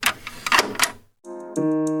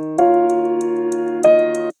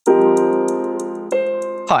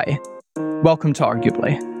Hi, welcome to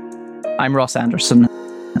Arguably. I'm Ross Anderson,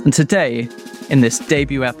 and today, in this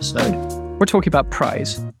debut episode, we're talking about Pride.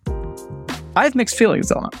 I have mixed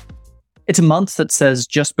feelings on it. It's a month that says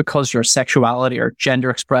just because your sexuality or gender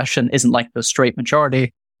expression isn't like the straight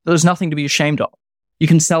majority, there's nothing to be ashamed of. You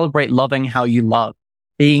can celebrate loving how you love,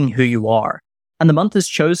 being who you are. And the month is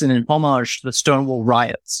chosen in homage to the Stonewall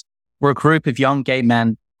riots, where a group of young gay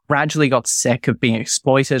men gradually got sick of being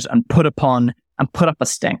exploited and put upon and put up a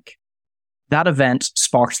stink. That event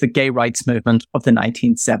sparked the gay rights movement of the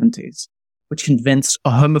 1970s, which convinced a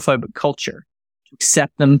homophobic culture to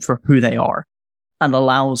accept them for who they are and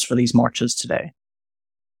allows for these marches today.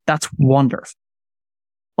 That's wonderful.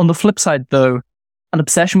 On the flip side, though, an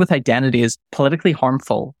obsession with identity is politically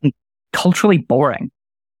harmful and culturally boring.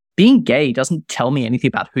 Being gay doesn't tell me anything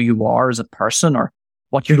about who you are as a person or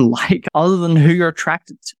what you're like other than who you're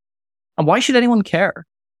attracted to. And why should anyone care?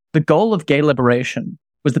 The goal of gay liberation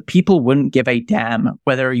was that people wouldn't give a damn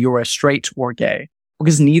whether you were straight or gay,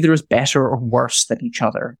 because neither is better or worse than each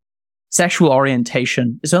other. Sexual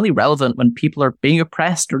orientation is only relevant when people are being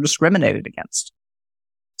oppressed or discriminated against.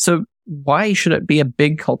 So why should it be a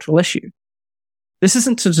big cultural issue? This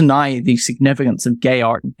isn't to deny the significance of gay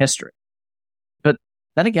art and history. But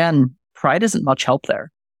then again, Pride isn't much help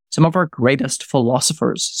there. Some of our greatest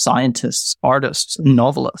philosophers, scientists, artists, and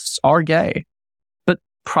novelists are gay.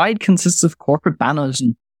 Pride consists of corporate banners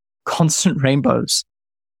and constant rainbows.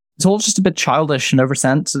 It's all just a bit childish and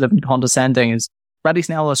oversensitive and condescending, as Brad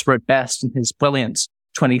Easton Ellis wrote best in his brilliant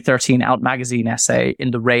 2013 Out magazine essay,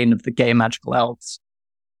 In the Reign of the Gay Magical Elves.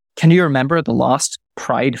 Can you remember the last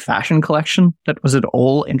Pride fashion collection that was at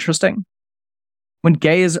all interesting? When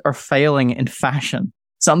gays are failing in fashion,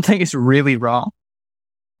 something is really wrong.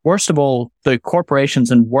 Worst of all, the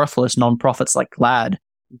corporations and worthless non-profits like GLAAD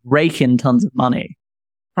rake in tons of money.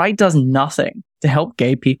 Pride does nothing to help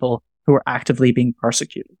gay people who are actively being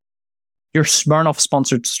persecuted. Your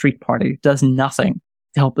Smirnoff-sponsored street party does nothing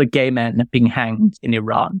to help the gay men being hanged in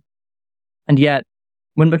Iran. And yet,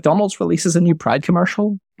 when McDonald's releases a new Pride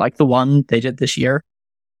commercial, like the one they did this year,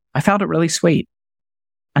 I found it really sweet.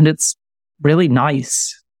 And it's really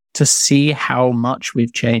nice to see how much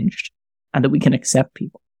we've changed and that we can accept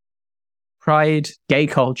people. Pride, gay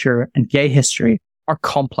culture, and gay history are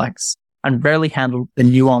complex and rarely handle the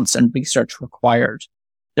nuance and research required.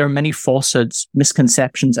 There are many falsehoods,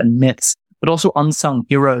 misconceptions, and myths, but also unsung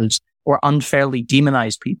heroes or unfairly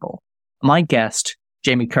demonized people. My guest,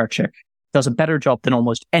 Jamie Kirchick, does a better job than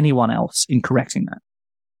almost anyone else in correcting that.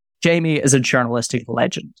 Jamie is a journalistic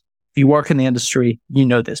legend. If you work in the industry, you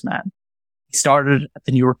know this man. He started at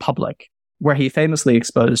the New Republic, where he famously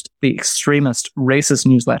exposed the extremist, racist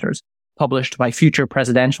newsletters published by future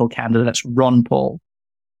presidential candidate Ron Paul.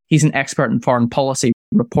 He's an expert in foreign policy,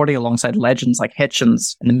 reporting alongside legends like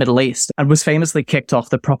Hitchens in the Middle East, and was famously kicked off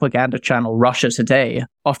the propaganda channel Russia Today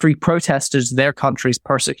after he protested their country's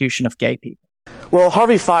persecution of gay people. Well,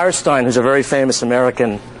 Harvey Fierstein, who's a very famous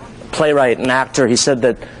American playwright and actor, he said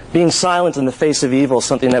that being silent in the face of evil is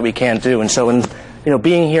something that we can't do. And so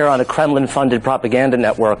being here on a Kremlin-funded propaganda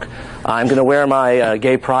network, I'm going to wear my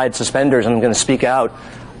gay pride suspenders and I'm going to speak out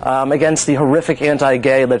against the horrific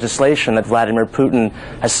anti-gay legislation that Vladimir Putin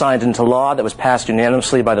has signed into law that was passed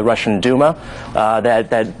unanimously by the Russian Duma that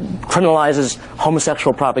criminalizes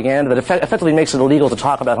homosexual propaganda, that effectively makes it illegal to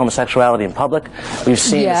talk about homosexuality in public. We've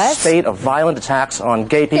seen a spate of violent attacks on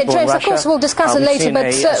gay people in Russia. Of course, we'll discuss it later,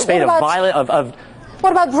 but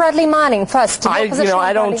what about Bradley Manning first?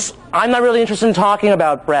 I'm not really interested in talking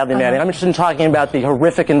about Bradley Manning. I'm interested in talking about the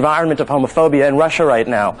horrific environment of homophobia in Russia right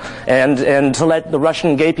now, and to let the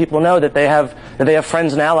Russian gay people know that they have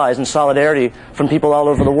friends and allies in solidarity from people all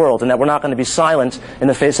over the world, and that we're not going to be silent in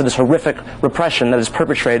the face of this horrific repression that is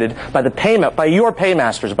perpetrated by your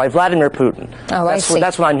paymasters, by Vladimir Putin.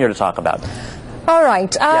 That's what I'm here to talk about. All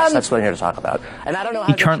right. Yes, that's what I'm here to talk about. And I don't know.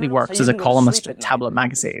 He currently works as a columnist at Tablet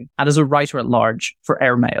magazine and as a writer at large for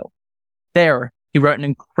Airmail. There, he wrote an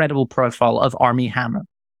incredible profile of Armie Hammer.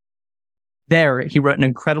 There, he wrote an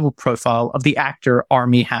incredible profile of the actor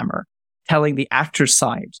Armie Hammer, telling the actor's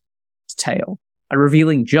side, his tale, and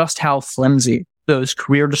revealing just how flimsy those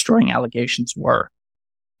career-destroying allegations were.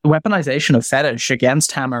 The weaponization of fetish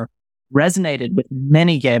against Hammer resonated with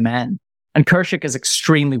many gay men, and Kirchick is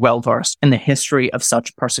extremely well-versed in the history of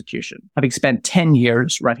such persecution, having spent 10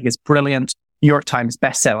 years writing his brilliant New York Times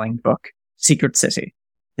best-selling book, Secret City,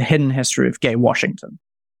 The Hidden History of Gay Washington.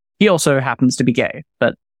 He also happens to be gay,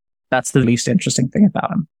 but that's the least interesting thing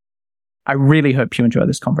about him. I really hope you enjoy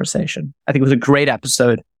this conversation. I think it was a great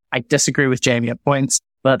episode. I disagree with Jamie at points,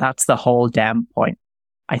 but that's the whole damn point.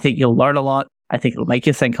 I think you'll learn a lot. I think it'll make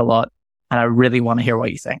you think a lot. And I really want to hear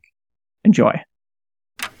what you think. Enjoy.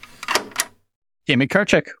 Jamie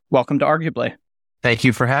Kirchick, welcome to Arguably. Thank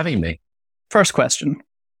you for having me. First question.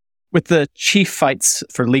 With the chief fights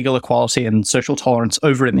for legal equality and social tolerance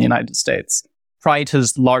over in the United States, Pride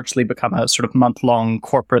has largely become a sort of month-long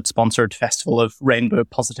corporate-sponsored festival of rainbow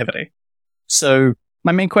positivity. So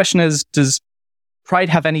my main question is, does Pride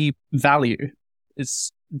have any value?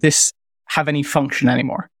 Does this have any function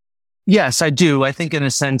anymore? Yes, I do. I think in a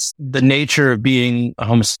sense, the nature of being a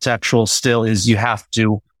homosexual still is you have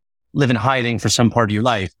to live in hiding for some part of your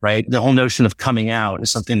life, right? The whole notion of coming out is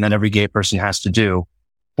something that every gay person has to do.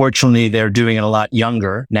 Fortunately, they're doing it a lot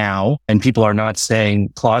younger now, and people are not staying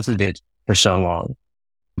closeted for so long.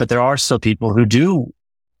 But there are still people who do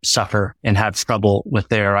suffer and have trouble with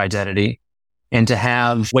their identity. And to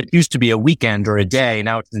have what used to be a weekend or a day,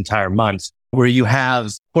 now it's an entire month, where you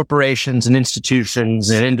have corporations and institutions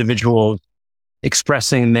and individuals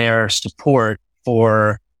expressing their support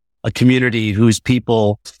for a community whose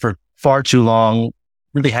people for far too long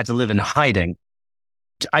really had to live in hiding.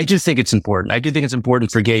 I do think it's important. I do think it's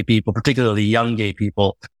important for gay people, particularly young gay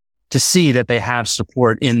people, to see that they have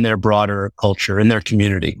support in their broader culture, in their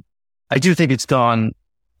community. I do think it's gone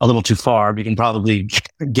a little too far. We can probably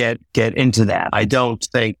get into that. I don't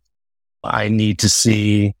think I need to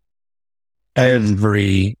see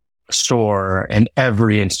every store and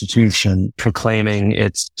every institution proclaiming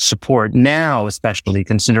its support now, especially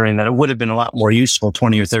considering that it would have been a lot more useful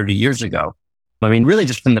 20 or 30 years ago. I mean, really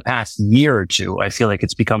just in the past year or two, I feel like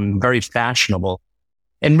it's become very fashionable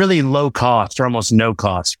and really low cost or almost no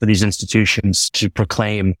cost for these institutions to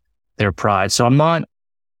proclaim their pride. So I'm not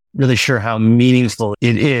really sure how meaningful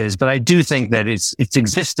it is, but I do think that its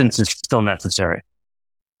existence is still necessary.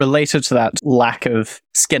 Related to that lack of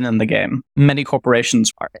skin in the game, many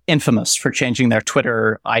corporations are infamous for changing their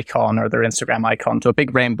Twitter icon or their Instagram icon to a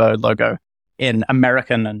big rainbow logo in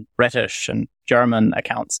American and British and German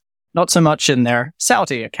accounts. Not so much in their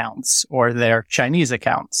Saudi accounts or their Chinese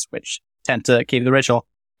accounts, which tend to keep the original.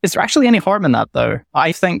 Is there actually any harm in that, though?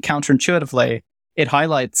 I think counterintuitively, it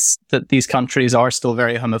highlights that these countries are still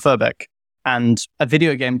very homophobic, and a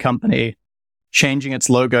video game company changing its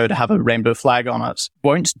logo to have a rainbow flag on it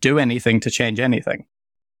won't do anything to change anything.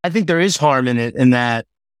 I think there is harm in it in that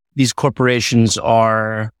these corporations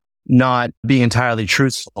are not being entirely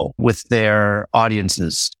truthful with their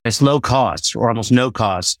audiences. It's low cost or almost no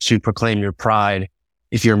cost to proclaim your pride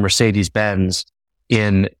if you're Mercedes-Benz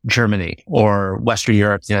in Germany or Western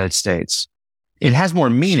Europe, the United States. It has more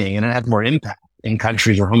meaning and it has more impact in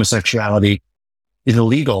countries where homosexuality is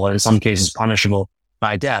illegal and in some cases punishable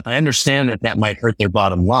by death. I understand that that might hurt their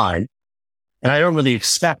bottom line. And I don't really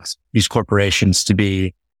expect these corporations to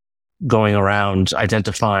be going around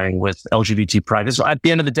identifying with LGBT pride. So at the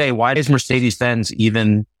end of the day, why is Mercedes-Benz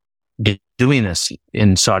even doing this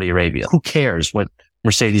in Saudi Arabia? Who cares what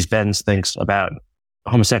Mercedes-Benz thinks about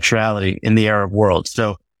homosexuality in the Arab world?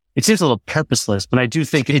 So it seems a little purposeless, but I do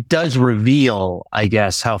think it does reveal, I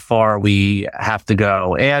guess, how far we have to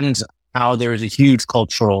go and how there is a huge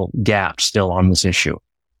cultural gap still on this issue.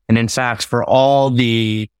 And in fact, for all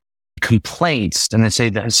the complaints, and I'd say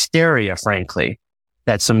the hysteria, frankly,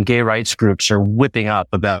 that some gay rights groups are whipping up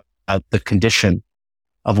about the condition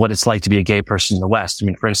of what it's like to be a gay person in the West. I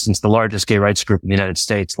mean, for instance, the largest gay rights group in the United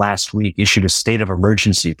States last week issued a state of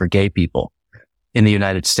emergency for gay people in the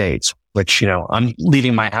United States, which, I'm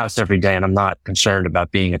leaving my house every day and I'm not concerned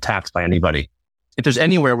about being attacked by anybody. If there's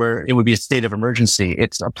anywhere where it would be a state of emergency,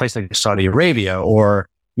 it's a place like Saudi Arabia, or,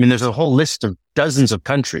 there's a whole list of dozens of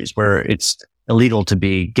countries where it's illegal to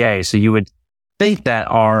be gay. So you would think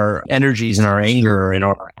that our energies and our anger and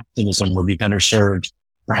our activism would be better served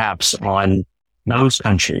perhaps on those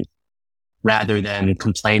countries rather than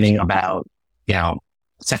complaining about,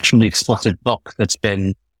 sexually explicit book that's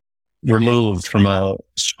been removed from a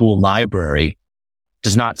school library.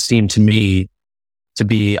 Does not seem to me to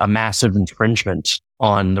be a massive infringement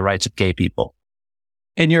on the rights of gay people.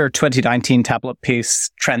 In your 2019 tablet piece,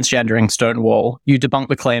 Transgendering Stonewall, you debunk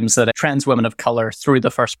the claims that trans women of color threw the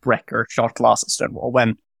first brick or shot glass at Stonewall,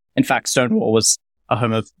 when, in fact, Stonewall was a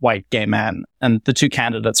home of white gay men, and the two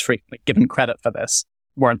candidates frequently given credit for this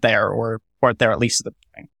weren't there, or weren't there at least at the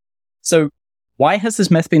beginning. So why has this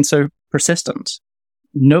myth been so persistent?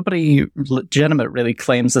 Nobody legitimate really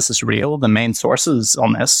claims this is real. The main sources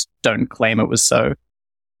on this don't claim it was so.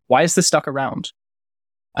 Why is this stuck around?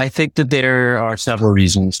 I think that there are several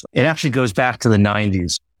reasons. It actually goes back to the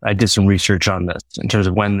 90s. I did some research on this in terms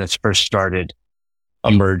of when this first started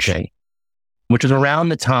emerging, which was around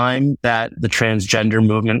the time that the transgender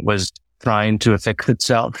movement was trying to affix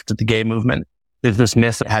itself to the gay movement. there's this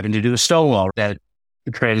myth having to do with Stonewall, that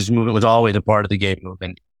the trans movement was always a part of the gay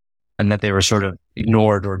movement and that they were sort of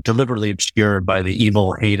ignored or deliberately obscured by the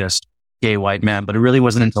evil, heinous gay white man. But it really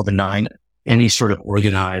wasn't until the 90s any sort of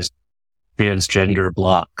organized transgender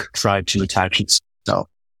bloc tried to attach itself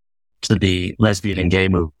to the lesbian and gay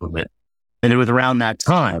movement. And it was around that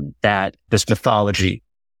time that this mythology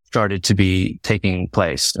started to be taking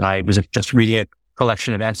place. And I was just reading a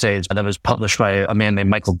collection of essays that was published by a man named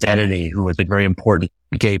Michael Denneny, who was a very important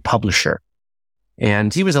gay publisher.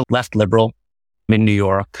 And he was a left liberal in New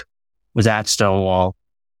York, was at Stonewall,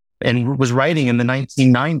 and was writing in the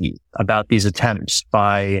 1990s about these attempts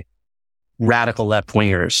by radical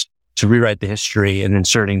left-wingers to rewrite the history and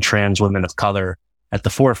inserting trans women of color at the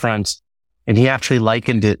forefront. And he actually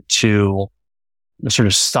likened it to the sort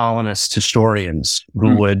of Stalinist historians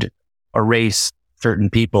who would erase certain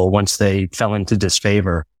people once they fell into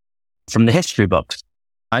disfavor from the history books.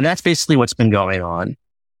 And that's basically what's been going on.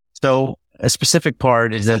 So a specific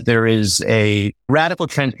part is that there is a radical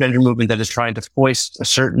transgender movement that is trying to foist a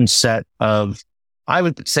certain set of, I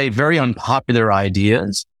would say, very unpopular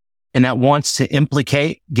ideas, and that wants to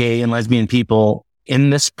implicate gay and lesbian people in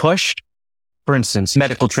this push. For instance,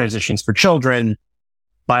 medical transitions for children,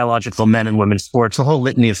 biological men and women's sports, a whole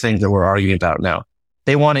litany of things that we're arguing about now.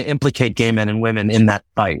 They want to implicate gay men and women in that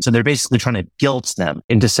fight. So they're basically trying to guilt them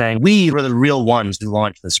into saying, we are the real ones who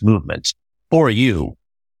launched this movement for you.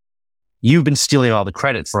 You've been stealing all the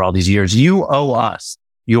credit for all these years. You owe us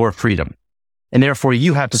your freedom. And therefore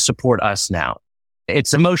you have to support us now.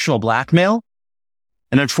 It's emotional blackmail.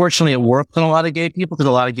 And unfortunately it works on a lot of gay people because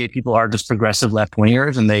a lot of gay people are just progressive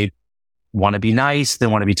left-wingers and they want to be nice. They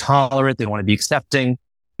want to be tolerant. They want to be accepting.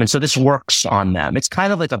 And so this works on them. It's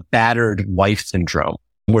kind of like a battered wife syndrome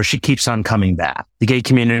where she keeps on coming back. The gay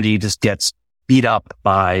community just gets beat up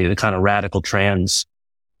by the kind of radical trans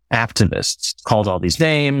activists, called all these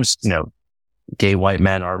names. You know, gay white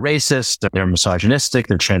men are racist, they're misogynistic,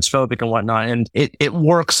 they're transphobic and whatnot. And it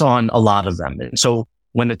works on a lot of them. And so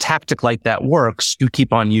when a tactic like that works, you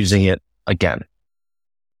keep on using it again.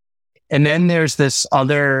 And then there's this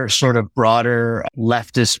other sort of broader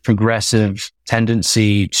leftist progressive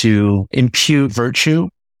tendency to impute virtue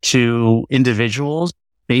to individuals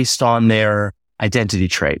based on their identity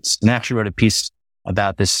traits. And I actually wrote a piece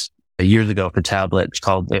about this years ago for Tablet. It's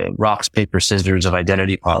called the Rocks, Paper, Scissors of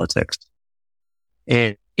Identity Politics.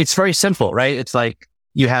 And it's very simple, right? It's like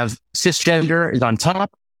you have cisgender is on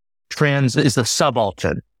top, trans is the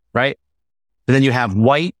subaltern, right? And then you have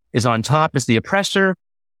white is on top is the oppressor,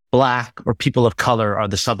 Black or people of color are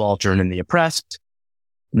the subaltern and the oppressed.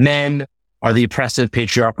 Men are the oppressive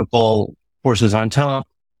patriarchal forces on top.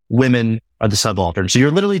 Women are the subaltern. So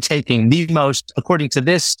you're literally taking the most, according to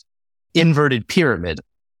this inverted pyramid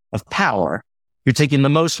of power, you're taking the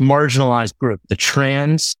most marginalized group, the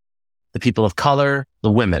trans, the people of color,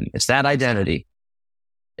 the women. It's that identity.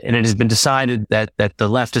 And it has been decided that the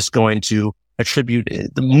left is going to attribute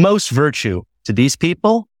the most virtue to these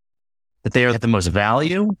people, that they are the most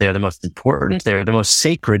value, they are the most important, they are the most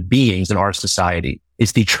sacred beings in our society.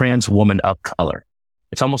 It's the trans woman of color.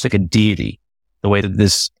 It's almost like a deity, the way that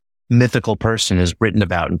this mythical person is written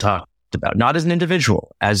about and talked about, not as an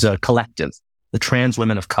individual, as a collective, the trans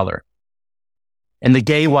women of color. And the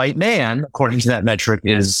gay white man, according to that metric,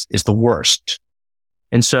 is the worst.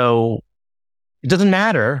 And so it doesn't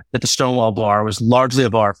matter that the Stonewall bar was largely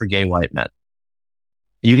a bar for gay white men.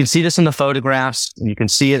 You can see this in the photographs, and you can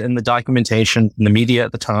see it in the documentation, in the media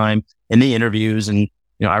at the time, in the interviews. And, you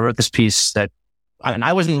know, I wrote this piece and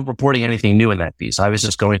I wasn't reporting anything new in that piece. I was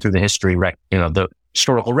just going through the history, the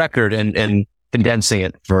historical record and condensing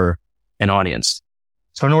it for an audience.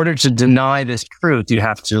 So in order to deny this truth, you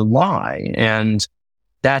have to lie. And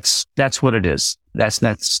that's what it is. That's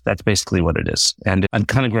basically what it is. And I'm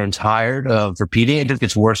kind of grown tired of repeating it. It just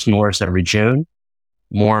gets worse and worse every June.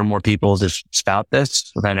 More and more people just spout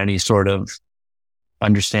this without any sort of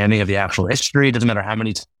understanding of the actual history. It doesn't matter how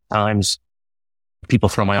many times people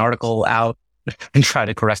throw my article out and try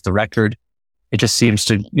to correct the record. It just seems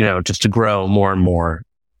to, just to grow more and more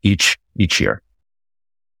each year.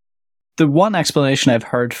 The one explanation I've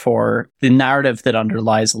heard for the narrative that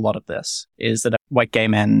underlies a lot of this is that white gay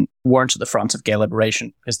men weren't at the front of gay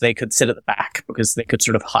liberation because they could sit at the back, because they could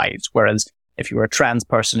sort of hide. Whereas if you were a trans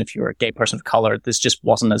person, if you were a gay person of color, this just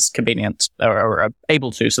wasn't as convenient or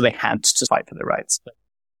able to, so they had to fight for their rights. But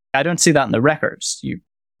I don't see that in the records. You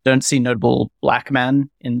don't see notable black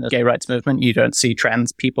men in the gay rights movement. You don't see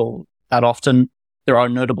trans people that often. There are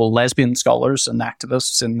notable lesbian scholars and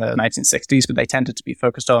activists in the 1960s, but they tended to be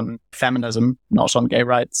focused on feminism, not on gay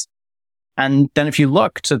rights. And then if you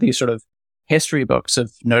look to the sort of history books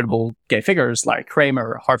of notable gay figures like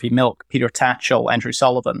Kramer, Harvey Milk, Peter Tatchell, Andrew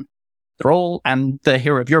Sullivan. They're all, and the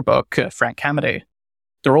hero of your book, Frank Hamady,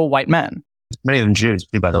 they're all white men. Many of them Jews,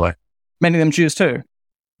 by the way. Many of them Jews too.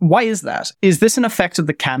 Why is that? Is this an effect of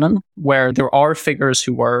the canon where there are figures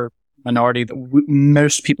who were minority that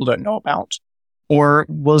most people don't know about? Or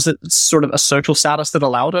was it sort of a social status that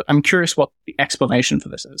allowed it? I'm curious what the explanation for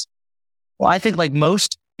this is. Well, I think like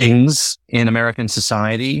most things in American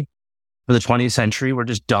society for the 20th century were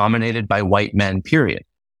just dominated by white men, period.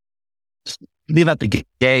 Leave out the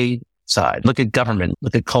gay side. Look at government,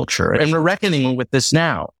 look at culture. And we're reckoning with this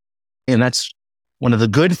now. And that's one of the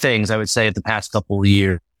good things I would say of the past couple of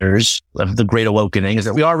years of the Great Awakening is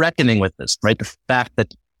that we are reckoning with this, right? The fact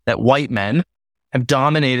that white men have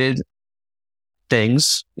dominated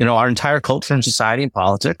things, our entire culture and society and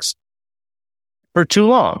politics for too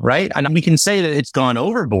long, right? And we can say that it's gone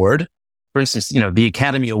overboard. For instance, the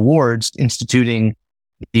Academy Awards instituting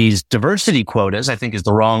these diversity quotas, I think is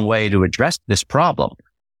the wrong way to address this problem.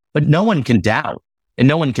 But no one can doubt and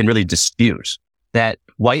no one can really dispute that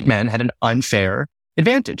white men had an unfair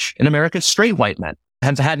advantage in America. Straight white men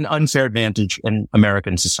have had an unfair advantage in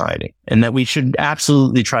American society, and that we should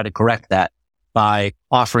absolutely try to correct that by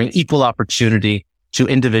offering equal opportunity to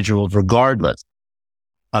individuals regardless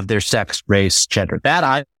of their sex, race, gender. That,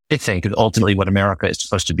 I think, is ultimately what America is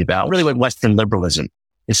supposed to be about, really what Western liberalism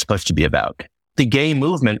is supposed to be about. The gay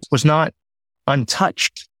movement was not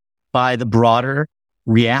untouched by the broader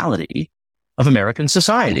reality of American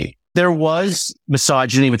society. There was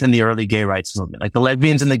misogyny within the early gay rights movement. Like the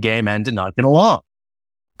lesbians and the gay men did not get along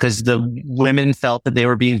because the women felt that they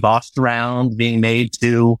were being bossed around, being made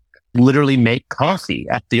to literally make coffee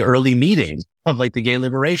at the early meetings of like the Gay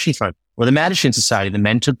Liberation Front or the Madison Society. The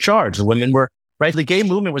men took charge. The women were, right? The gay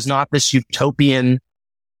movement was not this utopian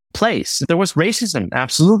place. There was racism,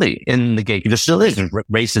 absolutely, in the gay, there still is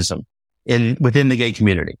racism within the gay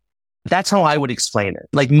community. That's how I would explain it.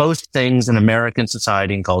 Like most things in American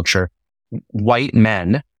society and culture, white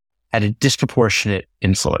men had a disproportionate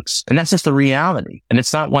influence. And that's just the reality. And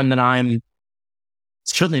it's not one that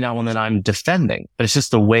certainly not one that I'm defending, but it's just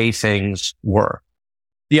the way things were.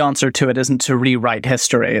 The answer to it isn't to rewrite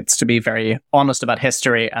history. It's to be very honest about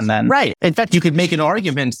history and then... Right. In fact, you could make an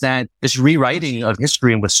argument that this rewriting of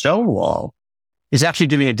history with Stonewall is actually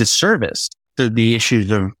doing a disservice to the issues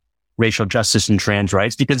of racial justice and trans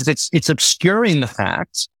rights, because it's obscuring the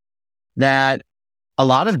fact that a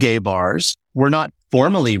lot of gay bars were not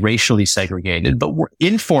formally racially segregated, but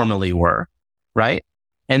informally were, right?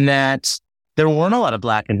 And that there weren't a lot of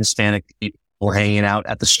Black and Hispanic people hanging out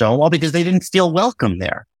at the Stonewall because they didn't feel welcome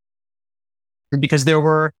there. Because there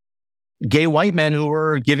were gay white men who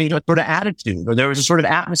were giving a sort of attitude, or there was a sort of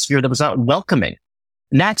atmosphere that was not welcoming.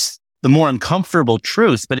 And that's the more uncomfortable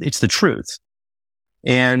truth, but it's the truth.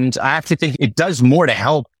 And I actually think it does more to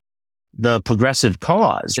help the progressive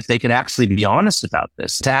cause if they could actually be honest about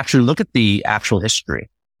this, to actually look at the actual history.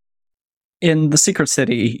 In The Secret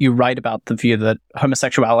City, you write about the view that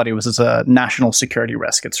homosexuality was a national security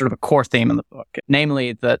risk. It's sort of a core theme in the book,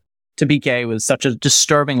 namely that to be gay was such a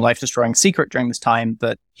disturbing, life-destroying secret during this time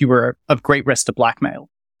that you were of great risk to blackmail.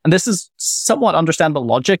 And this is somewhat understandable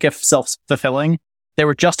logic, if self-fulfilling. They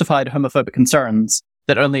were justified homophobic concerns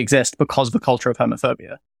that only exist because of a culture of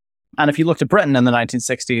homophobia. And if you looked at Britain in the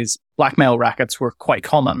 1960s, blackmail rackets were quite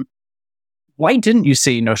common. Why didn't you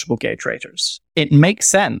see notable gay traitors? It makes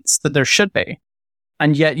sense that there should be.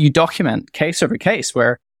 And yet you document case over case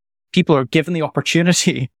where people are given the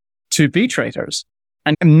opportunity to be traitors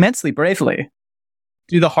and immensely bravely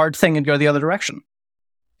do the hard thing and go the other direction.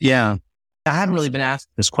 Yeah. I hadn't really been asked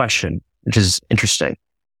this question, which is interesting.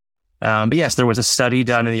 But yes, there was a study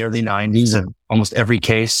done in the early 90s of almost every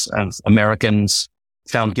case of Americans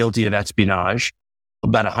found guilty of espionage,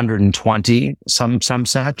 about 120, some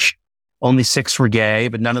such. Only 6 were gay,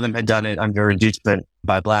 but none of them had done it under inducement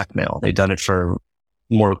by blackmail. They'd done it for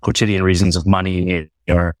more quotidian reasons of money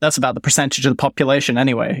or... That's about the percentage of the population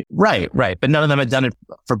anyway. Right. But none of them had done it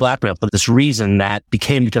for blackmail, for this reason that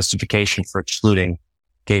became the justification for excluding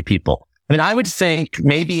gay people. I mean, I would think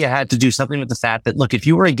maybe it had to do something with the fact that, look, if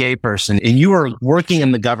you were a gay person and you were working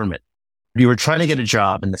in the government, you were trying to get a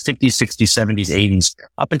job in the 50s, 60s, 70s, 80s,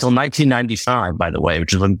 up until 1995, by the way,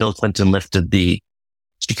 which is when Bill Clinton lifted the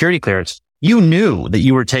security clearance, you knew that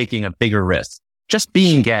you were taking a bigger risk. Just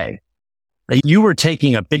being gay, that you were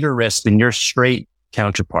taking a bigger risk than your straight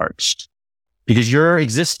counterparts because your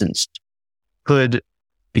existence could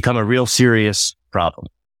become a real serious problem.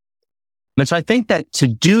 And so I think that to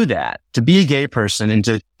do that, to be a gay person and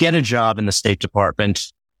to get a job in the State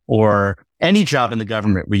Department or any job in the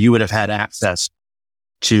government where you would have had access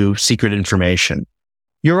to secret information.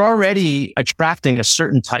 You're already attracting a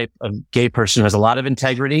certain type of gay person who has a lot of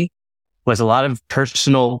integrity, who has a lot of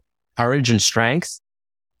personal courage and strength,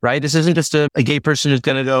 right? This isn't just a gay person who's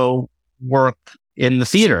going to go work in the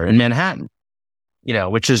theater in Manhattan,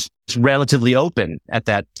 which is relatively open at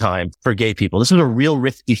that time for gay people. This is a real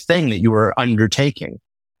risky thing that you were undertaking.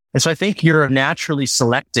 And so I think you're naturally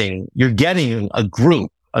you're getting a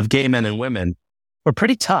group of gay men and women who are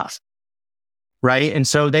pretty tough, right? And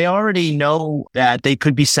so they already know that they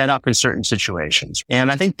could be set up in certain situations.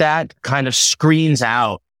 And I think that kind of screens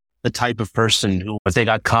out the type of person who, if they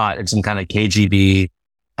got caught in some kind of KGB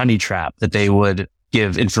honey trap, that they would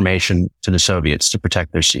give information to the Soviets to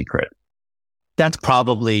protect their secret. That's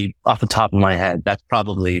probably, off the top of my head, that's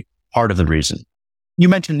probably part of the reason. You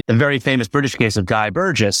mentioned the very famous British case of Guy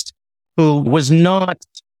Burgess, who was not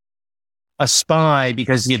a spy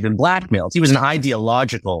because he had been blackmailed. He was an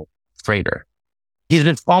ideological traitor. He's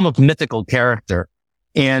an almost mythical character.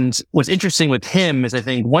 And what's interesting with him is I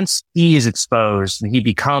think once he is exposed and he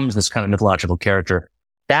becomes this kind of mythological character,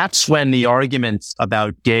 that's when the arguments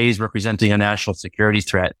about gays representing a national security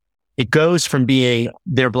threat, it goes from being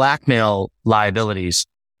their blackmail liabilities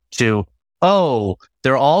to,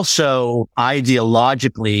 they're also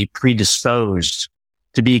ideologically predisposed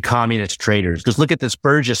to be communist traitors. Because look at this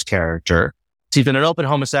Burgess character. He's been an open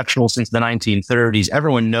homosexual since the 1930s.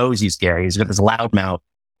 Everyone knows he's gay. He's got this loudmouth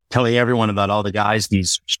telling everyone about all the guys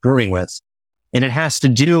he's screwing with. And it has to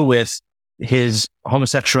do with his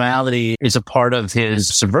homosexuality is a part of his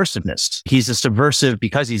subversiveness. He's a subversive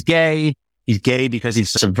because he's gay. He's gay because he's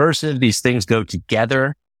subversive. These things go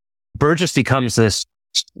together. Burgess becomes this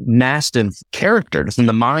massive character in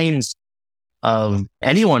the minds of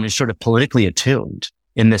anyone who's sort of politically attuned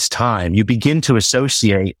in this time. You begin to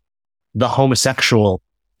associate the homosexual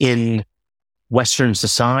in Western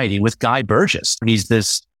society with Guy Burgess. He's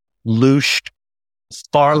this louche,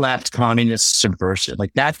 far left communist subversive.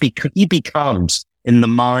 Like that, he becomes in the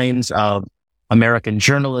minds of American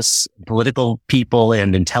journalists, political people,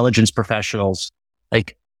 and intelligence professionals.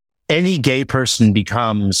 Like any gay person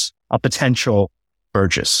becomes a potential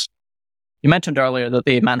Burgess. You mentioned earlier that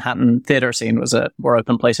the Manhattan theater scene was a more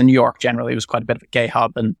open place. In New York, generally, was quite a bit of a gay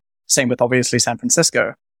hub, and same with obviously San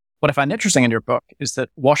Francisco. What I find interesting in your book is that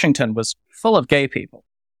Washington was full of gay people,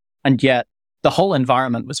 and yet the whole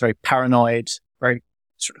environment was very paranoid, very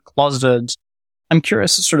sort of closeted. I'm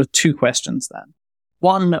curious, sort of two questions then.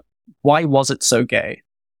 One, why was it so gay?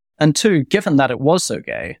 And two, given that it was so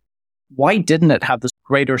gay, why didn't it have this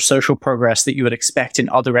greater social progress that you would expect in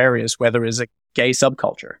other areas where there is a gay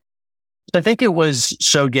subculture? I think it was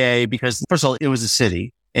so gay because, first of all, it was a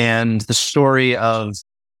city, and the story of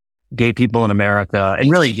gay people in America,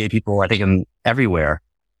 and really gay people, I think, everywhere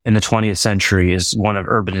in the 20th century, is one of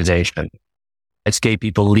urbanization. It's gay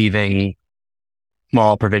people leaving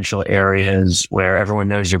small provincial areas where everyone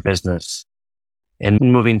knows your business and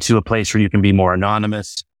moving to a place where you can be more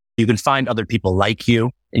anonymous. You can find other people like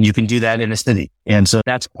you, and you can do that in a city. And so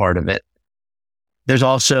that's part of it. There's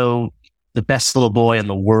also the best little boy in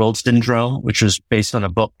the world syndrome, which was based on a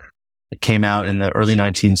book that came out in the early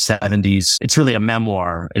 1970s. It's really a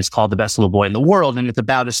memoir. It's called The Best Little Boy in the World. And it's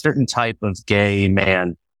about a certain type of gay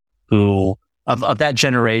man who, of that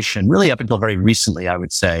generation, really up until very recently, I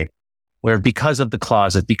would say, where because of the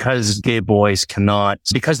closet, because gay boys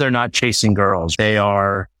because they're not chasing girls, they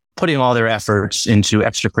are putting all their efforts into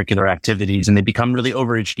extracurricular activities, and they become really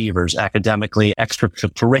overachievers academically,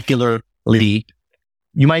 extracurricularly.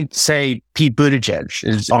 You might say Pete Buttigieg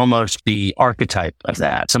is almost the archetype of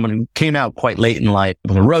that. Someone who came out quite late in life,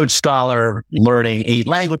 a Rhodes Scholar, learning 8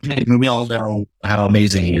 languages, and we all know how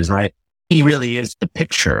amazing he is, right? He really is the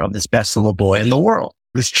picture of this best little boy in the world,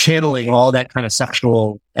 who's channeling all that kind of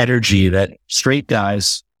sexual energy that straight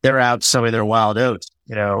guys, they're out sowing their wild oats,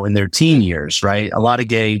 in their teen years, right? A lot of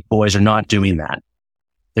gay boys are not doing that.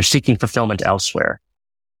 They're seeking fulfillment elsewhere.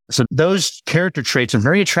 So those character traits are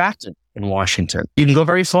very attractive in Washington. You can go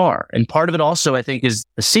very far. And part of it also, I think, is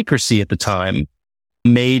the secrecy at the time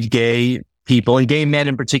made gay people, and gay men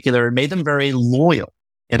in particular, made them very loyal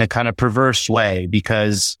in a kind of perverse way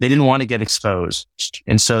because they didn't want to get exposed.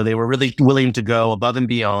 And so they were really willing to go above and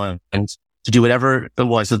beyond and to do whatever it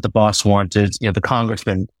was that the boss wanted. The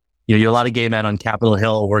congressman, you're a lot of gay men on Capitol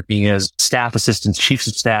Hill working as staff assistants, chiefs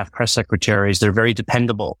of staff, press secretaries. They're very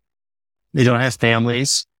dependable. They don't have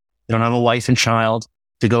families. They don't have a wife and child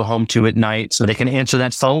to go home to at night, so they can answer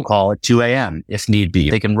that phone call at 2 a.m. if need be.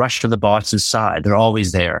 They can rush to the boss's side. They're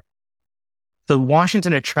always there. So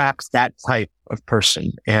Washington attracts that type of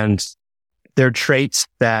person, and they're traits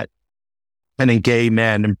that and gay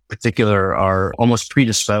men in particular are almost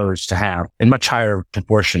predisposed to have in much higher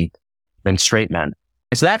proportion than straight men.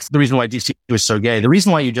 So that's the reason why DC was so gay. The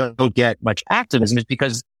reason why you don't get much activism is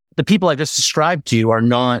because the people I just described to you are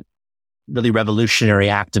not really revolutionary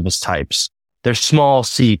activist types. They're small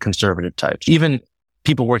C conservative types. Even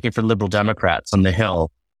people working for liberal Democrats on the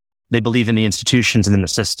Hill, they believe in the institutions and in the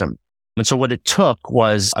system. And so what it took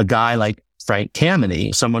was a guy like Frank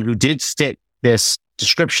Kameny, someone who did fit this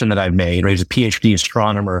description that I've made, right? He's a PhD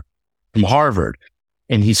astronomer from Harvard,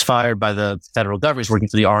 and he's fired by the federal government. He's working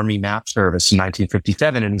for the Army Map Service in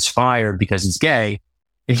 1957, and he's fired because he's gay.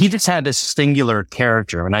 And he just had this singular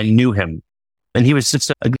character, and I knew him. And he was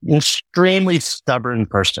just an extremely stubborn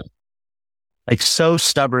person, like so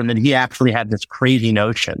stubborn that he actually had this crazy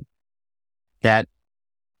notion that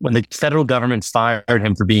when the federal government fired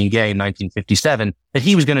him for being gay in 1957, that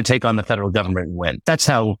he was going to take on the federal government and win. That's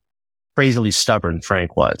how crazily stubborn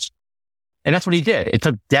Frank was. And that's what he did. It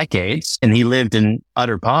took decades, and he lived in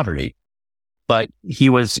utter poverty, but he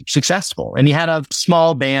was successful. And he had a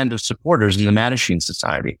small band of supporters in the Mattachine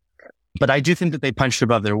Society. But I do think that they punched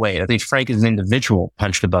above their weight. I think Frank as an individual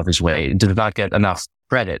punched above his weight and did not get enough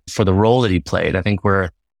credit for the role that he played. I think we're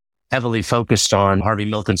heavily focused on Harvey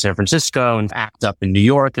Milk in San Francisco and ACT UP in New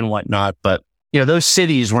York and whatnot. But, those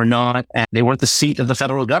cities they weren't the seat of the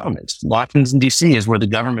federal government. Washington, D.C. is where the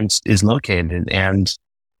government is located, and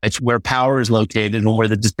it's where power is located and where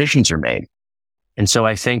the decisions are made. And so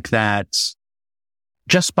I think that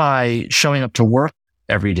just by showing up to work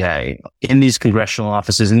every day in these congressional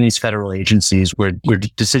offices, in these federal agencies where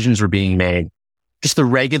decisions were being made, just the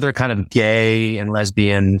regular kind of gay and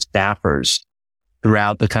lesbian staffers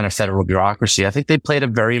throughout the kind of federal bureaucracy, I think they played a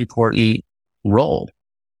very important role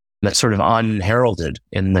that's sort of unheralded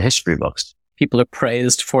in the history books. People are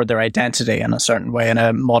praised for their identity in a certain way in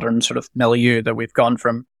a modern sort of milieu that we've gone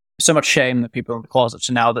from so much shame that people in the closet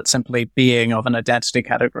to now that simply being of an identity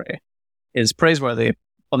category is praiseworthy.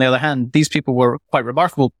 On the other hand, these people were quite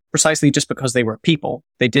remarkable precisely just because they were people.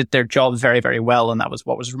 They did their job very, very well, and that was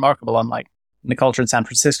what was remarkable, unlike in the culture in San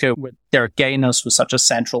Francisco, where their gayness was such a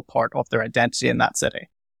central part of their identity in that city.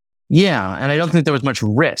 Yeah, and I don't think there was much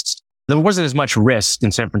risk. There wasn't as much risk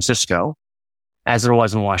in San Francisco as there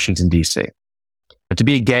was in Washington, D.C. But to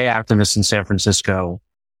be a gay activist in San Francisco,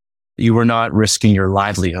 you were not risking your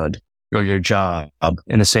livelihood or your job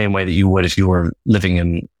in the same way that you would if you were living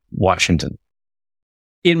in Washington.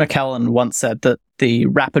 Ian McKellen once said that the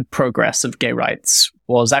rapid progress of gay rights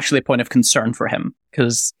was actually a point of concern for him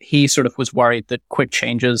because he sort of was worried that quick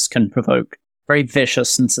changes can provoke very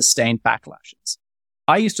vicious and sustained backlashes.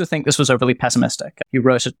 I used to think this was overly pessimistic. He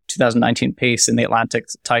wrote a 2019 piece in The Atlantic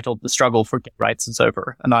titled "The Struggle for Gay Rights is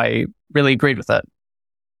Over," and I really agreed with it.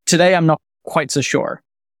 Today, I'm not quite so sure.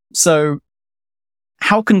 So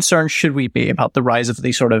how concerned should we be about the rise of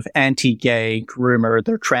the sort of anti-gay groomer,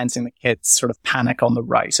 they're transing the kids sort of panic on the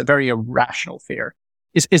right, a very irrational fear?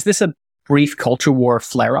 Is this a brief culture war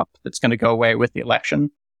flare-up that's going to go away with the election?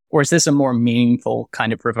 Or is this a more meaningful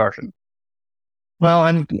kind of reversion? Well,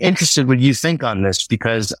 I'm interested what you think on this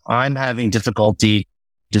because I'm having difficulty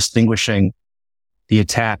distinguishing the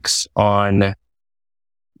attacks on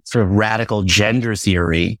sort of radical gender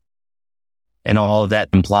theory and all of that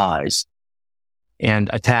implies,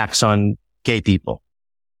 and attacks on gay people.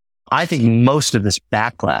 I think most of this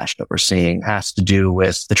backlash that we're seeing has to do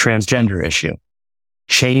with the transgender issue.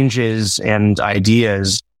 Changes and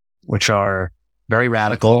ideas which are very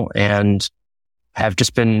radical and have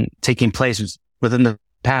just been taking place within the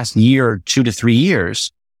past year, 2 to 3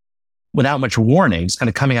 years, without much warning. It's kind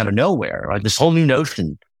of coming out of nowhere. Like this whole new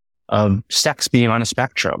notion of sex being on a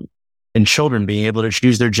spectrum and children being able to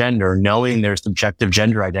choose their gender, knowing their subjective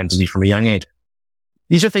gender identity from a young age.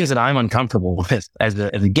 These are things that I'm uncomfortable with as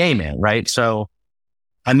a gay man, right? So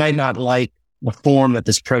I might not like the form that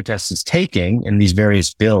this protest is taking in these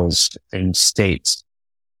various bills in states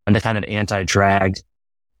and the kind of anti-drag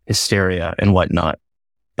hysteria and whatnot.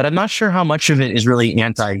 But I'm not sure how much of it is really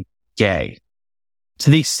anti-gay. To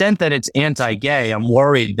the extent that it's anti-gay, I'm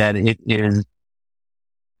worried that it is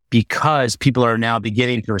because people are now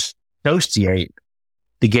beginning to associate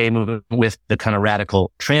the gay movement with the kind of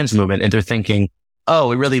radical trans movement. And they're thinking,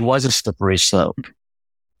 oh, it really was a slippery slope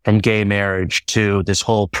from gay marriage to this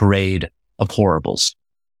whole parade of horribles.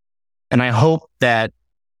 And I hope that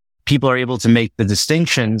people are able to make the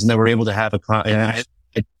distinctions and that we're able to have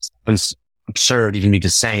it's absurd even me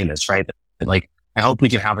just saying this, right? Like, I hope we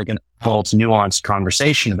can have an adult, nuanced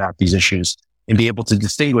conversation about these issues and be able to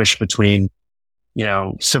distinguish between,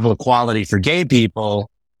 civil equality for gay people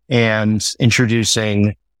and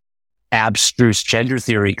introducing abstruse gender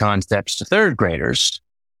theory concepts to third graders,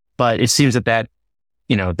 But it seems that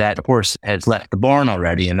horse has left the barn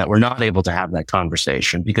already, and that we're not able to have that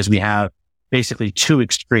conversation because we have basically two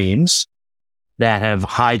extremes that have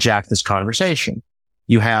hijacked this conversation.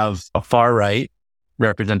 You have a far right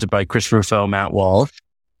represented by Chris Rufo, Matt Walsh,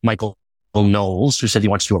 Michael Knowles, who said he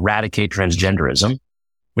wants to eradicate transgenderism,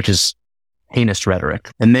 which is heinous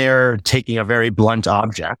rhetoric. And they're taking a very blunt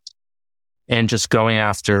object and just going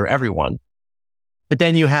after everyone. But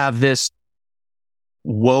then you have this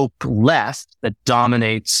woke left that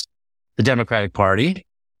dominates the Democratic Party,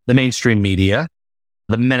 the mainstream media,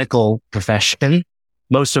 the medical profession,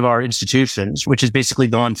 most of our institutions, which has basically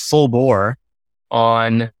gone full bore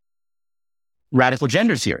on radical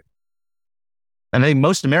gender theory. And I think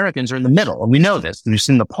most Americans are in the middle. And we know this. We've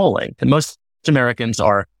seen the polling. And most Americans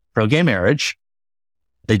are pro-gay marriage.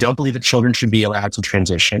 They don't believe that children should be allowed to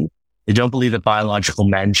transition. They don't believe that biological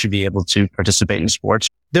men should be able to participate in sports.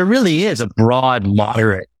 There really is a broad,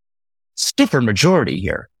 moderate, stiffer majority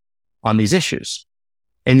here on these issues.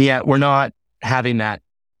 And yet we're not having that.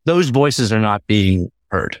 Those voices are not being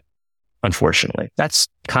heard, unfortunately. That's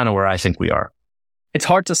kind of where I think we are. It's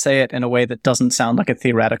hard to say it in a way that doesn't sound like a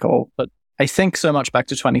theoretical, but I think so much back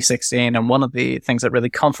to 2016. And one of the things that really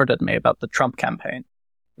comforted me about the Trump campaign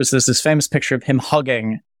was there's this famous picture of him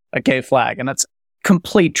hugging a gay flag. And that's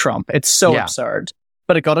complete Trump. It's so absurd,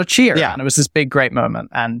 but it got a cheer. Yeah. And it was this big, great moment.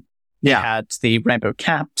 And you had the rainbow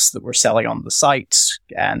caps that were selling on the site.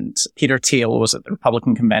 And Peter Thiel was at the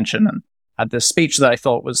Republican convention and had this speech that I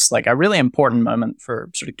thought was like a really important moment for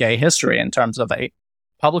sort of gay history in terms of a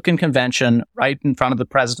Republican convention right in front of the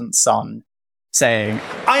president's son saying,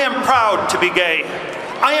 I am proud to be gay.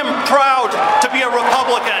 I am proud to be a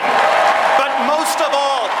Republican. But most of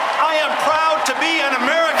all, I am proud to be an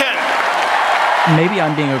American. Maybe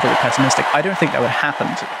I'm being overly pessimistic. I don't think that would happen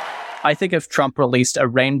today. I think if Trump released a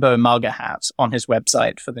rainbow MAGA hat on his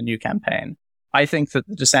website for the new campaign, I think that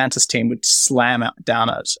the DeSantis team would slam down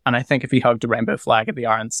it. And I think if he hugged a rainbow flag at the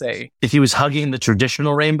RNC. If he was hugging the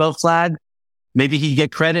traditional rainbow flag, maybe he'd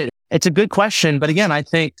get credit. It's a good question. But again, I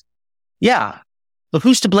think, but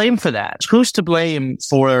who's to blame for that? Who's to blame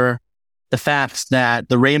for the fact that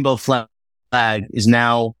the rainbow flag is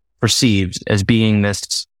now perceived as being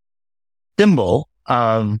this symbol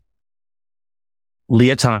of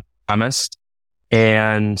Leah Thomas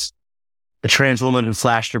and the trans woman who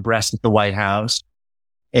flashed her breast at the White House,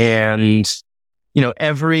 and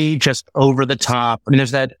every just over the top. I mean,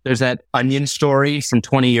 there's that Onion story from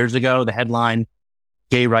 20 years ago. The headline,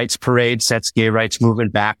 "Gay Rights Parade Sets Gay Rights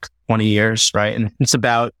Movement Back 20 Years," right? And it's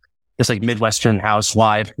about this like Midwestern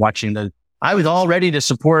housewife watching I was all ready to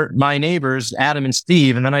support my neighbors, Adam and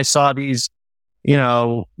Steve, and then I saw these,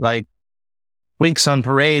 like winks on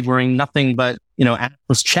parade wearing nothing but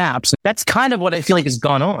assless chaps. That's kind of what I feel like has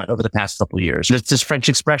gone on over the past couple of years. There's this French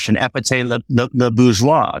expression, "épater le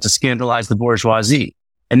bourgeois," to scandalize the bourgeoisie.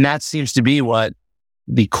 And that seems to be what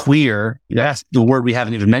the queer, that's the word we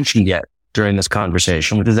haven't even mentioned yet during this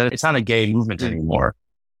conversation, which is that it's not a gay movement anymore.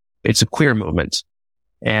 It's a queer movement.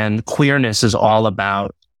 And queerness is all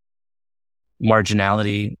about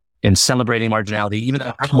marginality and celebrating marginality. Even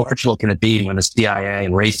though how marginal can it be when the CIA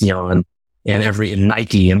and Raytheon and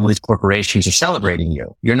Nike and all these corporations are celebrating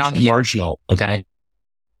you? You're not marginal, okay?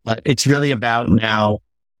 But it's really about now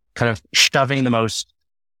kind of shoving the most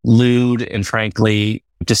lewd and frankly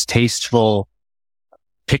distasteful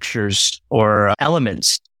pictures or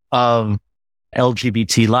elements of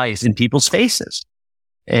LGBT life in people's faces.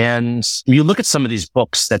 And you look at some of these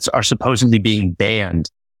books that are supposedly being banned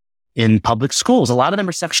in public schools. A lot of them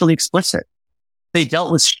are sexually explicit. They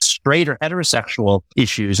dealt with straight or heterosexual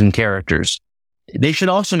issues and characters. They should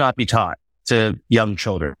also not be taught to young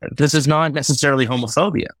children. This is not necessarily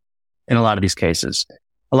homophobia in a lot of these cases.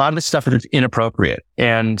 A lot of this stuff is inappropriate.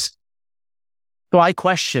 And so I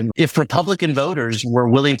question if Republican voters were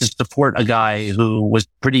willing to support a guy who was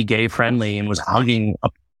pretty gay friendly and was hugging a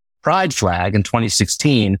pride flag in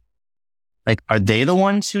 2016, like, are they the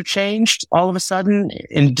ones who changed all of a sudden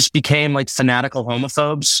and just became like fanatical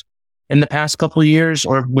homophobes in the past couple of years?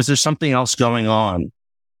 Or was there something else going on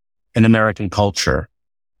in American culture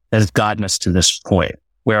that has gotten us to this point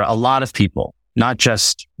where a lot of people, not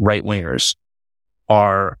just right wingers,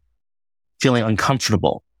 are feeling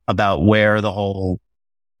uncomfortable about where the whole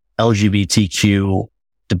LGBTQ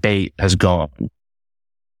debate has gone?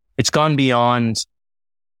 It's gone beyond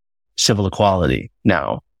civil equality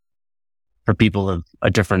now for people of a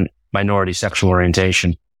different minority sexual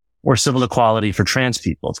orientation, or civil equality for trans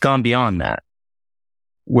people. It's gone beyond that.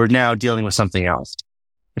 We're now dealing with something else.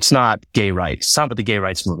 It's not gay rights. It's not what the gay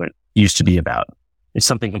rights movement used to be about. It's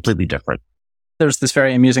something completely different. There's this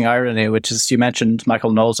very amusing irony, which is you mentioned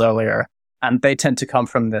Michael Knowles earlier, and they tend to come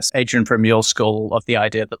from this Adrian Vermeule school of the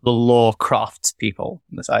idea that the law crafts people.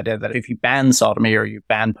 This idea that if you ban sodomy or you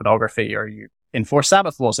ban pornography or you enforce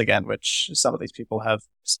Sabbath laws again, which some of these people have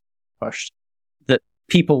pushed, that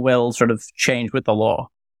people will sort of change with the law.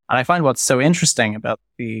 And I find what's so interesting about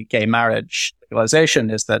the gay marriage legalization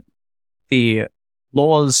is that the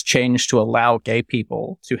laws changed to allow gay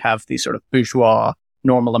people to have the sort of bourgeois,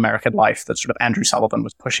 normal American life that sort of Andrew Sullivan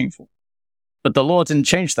was pushing for. But the law didn't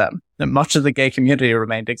change them. And much of the gay community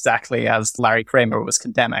remained exactly as Larry Kramer was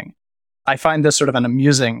condemning. I find this sort of an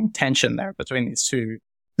amusing tension there between these two.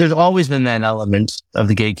 There's always been that element of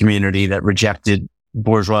the gay community that rejected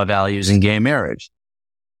bourgeois values in gay marriage.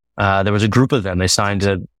 There was a group of them. They signed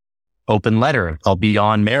an open letter called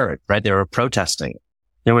Beyond Marriage, right? They were protesting.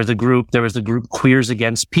 There was a group Queers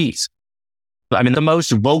Against Peace. I mean, the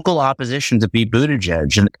most vocal opposition to Pete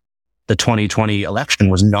Buttigieg in the 2020 election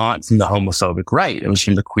was not from the homophobic right. It was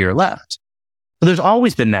from the queer left. But there's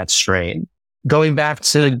always been that strain, going back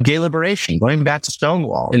to gay liberation, going back to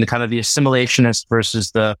Stonewall, in the kind of the assimilationist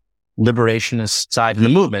versus the liberationist side of the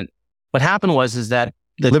movement. What happened was that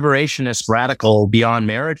the liberationist, radical, beyond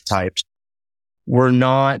marriage types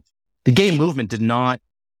the gay movement did not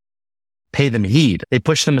pay them heed. They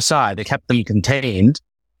pushed them aside. They kept them contained,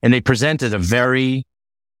 and they presented a very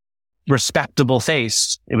respectable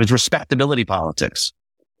face. It was respectability politics.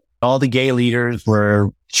 All the gay leaders were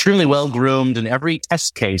extremely well groomed in every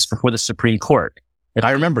test case before the Supreme Court. And I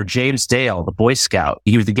remember James Dale, the Boy Scout.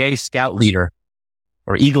 He was the gay scout leader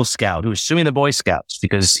or Eagle Scout who was suing the Boy Scouts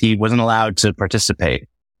because he wasn't allowed to participate.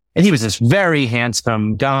 And he was this very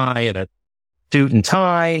handsome guy in a suit and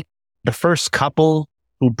tie. The first couple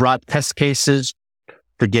who brought test cases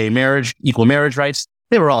for gay marriage, equal marriage rights,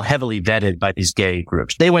 they were all heavily vetted by these gay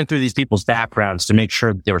groups. They went through these people's backgrounds to make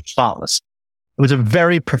sure that they were spotless. It was a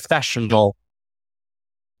very professional,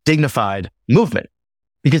 dignified movement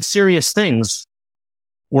because serious things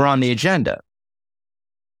were on the agenda.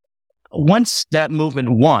 Once that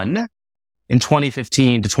movement won in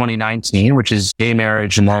 2015 to 2019, which is gay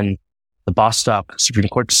marriage and then the Bostock Supreme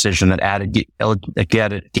Court decision that added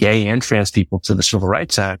gay and trans people to the Civil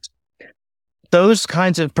Rights Act, those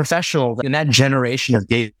kinds of professionals in that generation of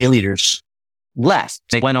gay leaders left.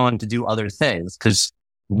 They went on to do other things because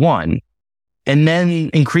one. And then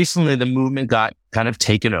increasingly the movement got kind of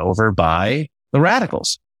taken over by the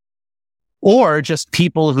radicals or just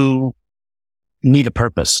people who need a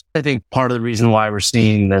purpose. I think part of the reason why we're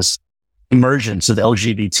seeing this emergence of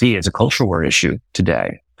LGBT as a culture war issue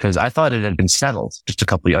today, because I thought it had been settled just a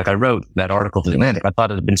couple of years. Like I wrote that article for The Atlantic. I thought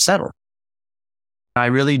it had been settled. I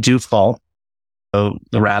really do fault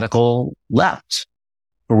the radical left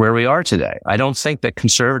for where we are today. I don't think that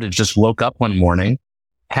conservatives just woke up one morning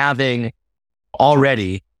having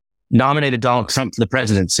already nominated Donald Trump for the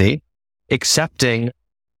presidency, accepting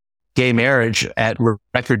gay marriage at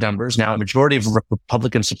record numbers. Now, a majority of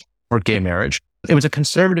Republicans support gay marriage. It was a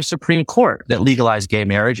conservative Supreme Court that legalized gay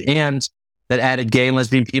marriage and that added gay and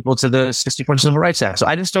lesbian people to the 64 Civil Rights Act. So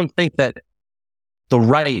I just don't think that the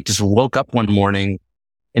right just woke up one morning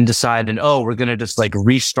and decided, we're going to just like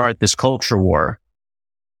restart this culture war.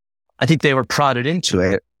 I think they were prodded into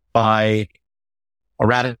it by a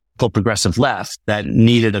radical progressive left that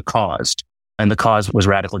needed a cause. And the cause was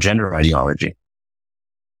radical gender ideology.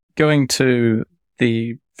 Going to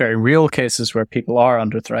the very real cases where people are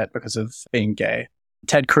under threat because of being gay,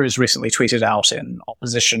 Ted Cruz recently tweeted out in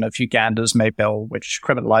opposition of Uganda's May bill, which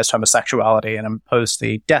criminalized homosexuality and imposed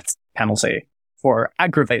the death penalty for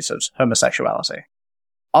aggravated homosexuality.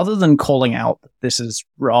 Other than calling out that this is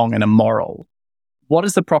wrong and immoral, what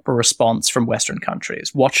is the proper response from Western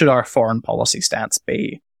countries? What should our foreign policy stance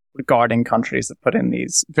be regarding countries that put in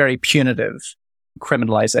these very punitive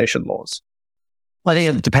criminalization laws? Well, I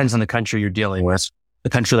think it depends on the country you're dealing with. A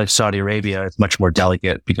country like Saudi Arabia is much more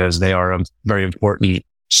delicate because they are a very important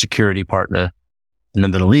security partner in the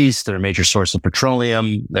Middle East. They're a major source of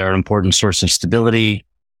petroleum. They're an important source of stability,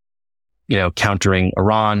 countering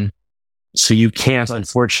Iran. So you can't,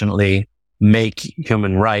 unfortunately, make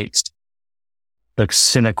human rights the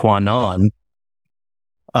sine qua non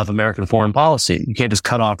of American foreign policy. You can't just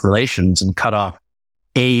cut off relations and cut off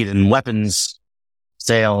aid and weapons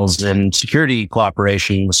sales and security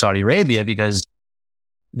cooperation with Saudi Arabia because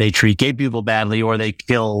they treat gay people badly or they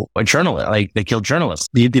kill a journalist, like they kill journalists.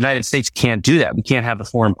 The United States can't do that. We can't have the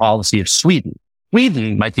foreign policy of Sweden.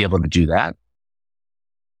 Sweden might be able to do that,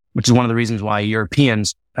 which is one of the reasons why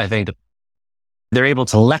Europeans, I think, they're able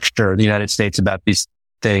to lecture the United States about these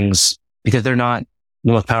things because they're not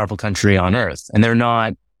the most powerful country on earth and they're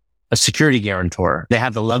not a security guarantor. They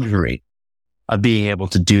have the luxury of being able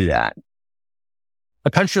to do that. A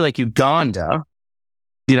country like Uganda,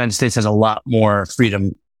 the United States has a lot more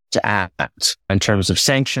freedom to act in terms of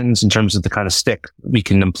sanctions, in terms of the kind of stick we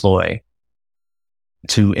can employ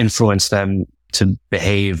to influence them to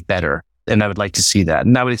behave better. And I would like to see that.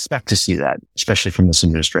 And I would expect to see that, especially from this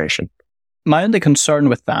administration. My only concern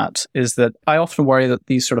with that is that I often worry that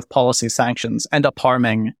these sort of policy sanctions end up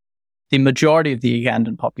harming the majority of the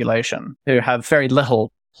Ugandan population who have very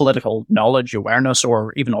little political knowledge, awareness,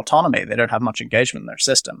 or even autonomy. They don't have much engagement in their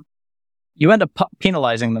system. You end up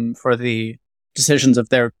penalizing them for the decisions of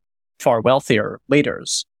their far wealthier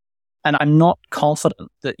leaders. And I'm not confident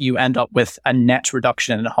that you end up with a net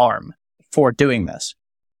reduction in harm for doing this.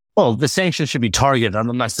 Well, the sanctions should be targeted.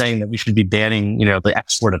 I'm not saying that we should be banning, the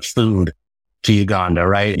export of food to Uganda,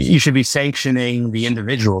 right? You should be sanctioning the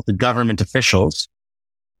individual, the government officials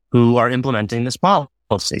who are implementing this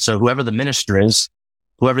policy. So whoever the minister is,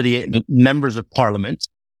 whoever the members of parliament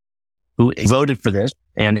who voted for this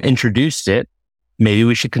and introduced it, maybe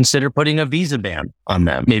we should consider putting a visa ban on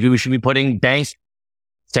them. Maybe we should be putting bank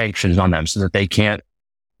sanctions on them so that they can't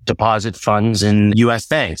deposit funds in U.S.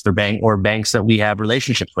 banks or banks that we have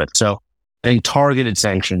relationships with. So I think targeted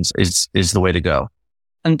sanctions is the way to go.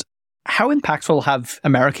 And how impactful have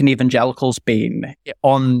American evangelicals been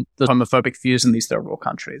on the homophobic views in these third world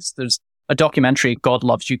countries? There's a documentary, God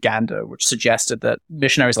Loves Uganda, which suggested that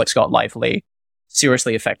missionaries like Scott Lively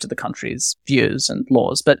seriously affected the country's views and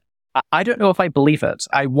laws. But I don't know if I believe it.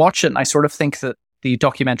 I watch it and I sort of think that the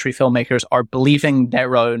documentary filmmakers are believing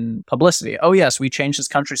their own publicity. Oh yes, we changed this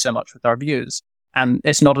country so much with our views. And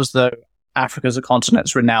it's not as though Africa as a continent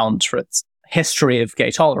is renowned for its history of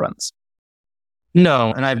gay tolerance.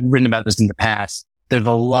 No, and I've written about this in the past. There's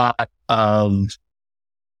a lot of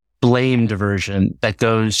blame diversion that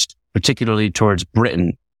goes particularly towards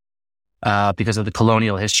Britain because of the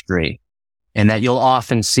colonial history. And that you'll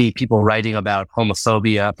often see people writing about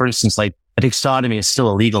homophobia. For instance, like, I think sodomy is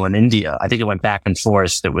still illegal in India. I think it went back and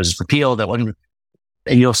forth. It was repealed. And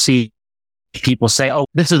you'll see people say, oh,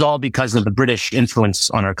 this is all because of the British influence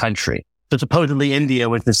on our country. So supposedly India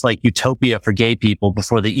was this like utopia for gay people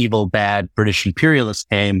before the evil, bad British imperialists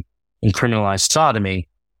came and criminalized sodomy.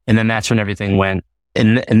 And then that's when everything went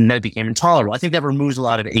and then it became intolerable. I think that removes a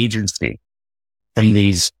lot of agency from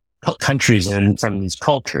these countries and from these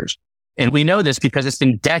cultures. And we know this because it's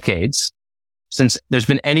been decades since there's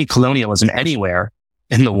been any colonialism anywhere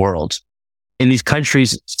in the world. And these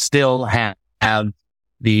countries still have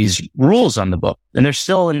these rules on the book. And they're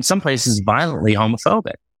still, in some places, violently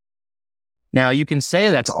homophobic. Now, you can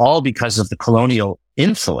say that's all because of the colonial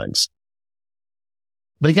influence.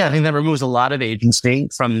 But again, I think that removes a lot of agency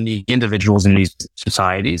from the individuals in these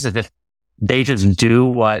societies. As if they just do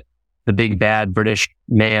what the big bad British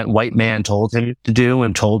white man told him to do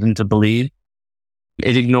and told him to believe.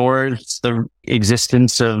 It ignores the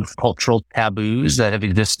existence of cultural taboos that have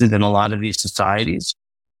existed in a lot of these societies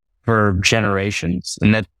for generations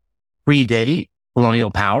and that predate colonial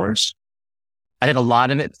powers. I think a lot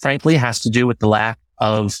of it, frankly, has to do with the lack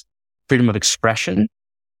of freedom of expression.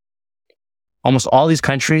 Almost all these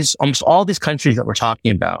countries that we're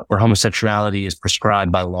talking about where homosexuality is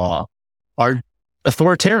prescribed by law are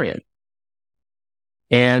authoritarian.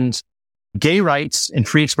 And gay rights and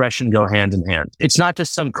free expression go hand in hand. It's not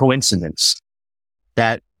just some coincidence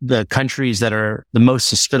that the countries that are the most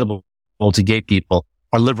hospitable to gay people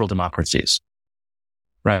are liberal democracies,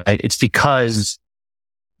 right? It's because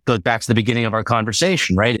it goes back to the beginning of our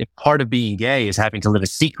conversation, right? If part of being gay is having to live a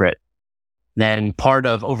secret, then part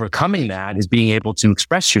of overcoming that is being able to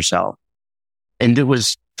express yourself. And it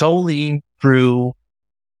was solely through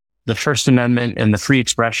the First Amendment and the free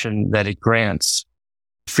expression that it grants,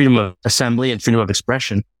 freedom of assembly and freedom of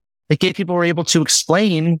expression, that gay people were able to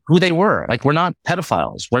explain who they were. Like, we're not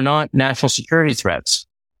pedophiles. We're not national security threats.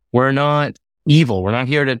 We're not evil. We're not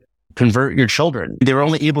here to convert your children. They were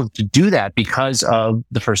only able to do that because of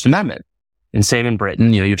the First Amendment. And same in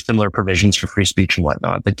Britain, you have similar provisions for free speech and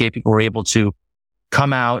whatnot, that gay people were able to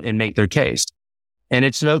come out and make their case. And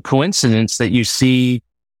it's no coincidence that you see,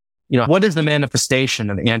 what is the manifestation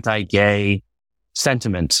of anti-gay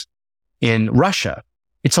sentiment in Russia?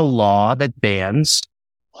 It's a law that bans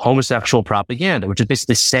homosexual propaganda, which is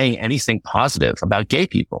basically saying anything positive about gay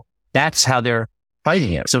people. That's how they're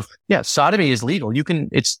fighting it. So yeah, sodomy is legal.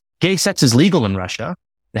 Gay sex is legal in Russia.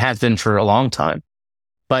 It has been for a long time,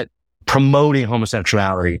 but promoting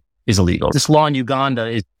homosexuality is illegal. This law in Uganda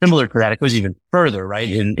is similar to that. It goes even further, right?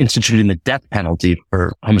 In instituting the death penalty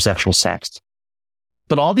for homosexual sex.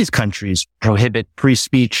 But all these countries prohibit free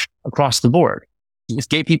speech across the board. If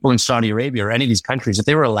gay people in Saudi Arabia or any of these countries, if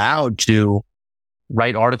they were allowed to,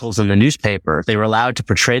 write articles in the newspaper. They were allowed to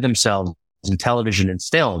portray themselves in television and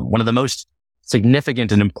film. One of the most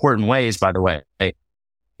significant and important ways, by the way,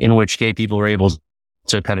 in which gay people were able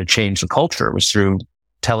to kind of change the culture was through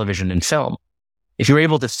television and film. If you were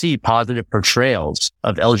able to see positive portrayals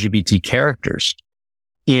of LGBT characters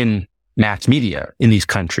in mass media in these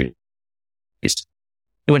countries,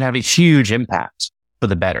 it would have a huge impact for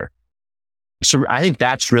the better. So I think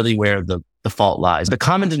that's really where the fault lies. The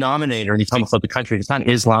common denominator in these homophobic countries, it's not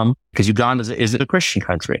Islam, because Uganda is a Christian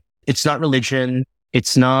country. It's not religion.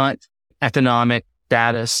 It's not economic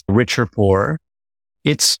status, rich or poor.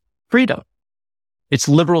 It's freedom. It's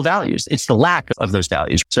liberal values. It's the lack of those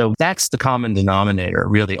values. So that's the common denominator,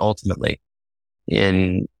 really, ultimately,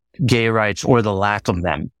 in gay rights or the lack of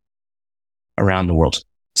them around the world.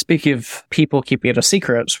 Speaking of people keeping it a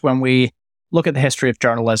secret, when we look at the history of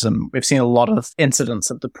journalism, we've seen a lot of incidents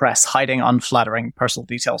of the press hiding unflattering personal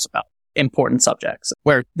details about important subjects,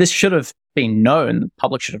 where this should have been known. The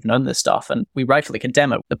public should have known this stuff, and we rightfully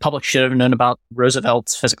condemn it. The public should have known about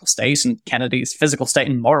Roosevelt's physical state and Kennedy's physical state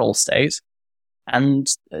and moral state. And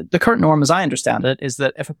the current norm, as I understand it, is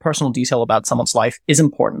that if a personal detail about someone's life is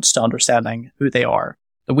important to understanding who they are,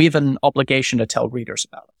 that we have an obligation to tell readers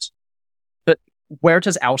about it. But where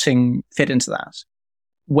does outing fit into that?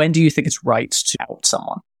 When do you think it's right to out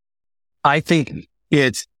someone? I think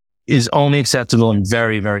it is only acceptable in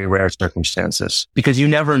very, very rare circumstances, because you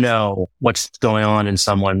never know what's going on in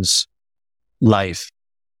someone's life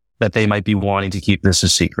that they might be wanting to keep this a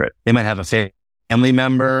secret. They might have a family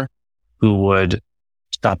member who would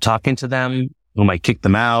stop talking to them, who might kick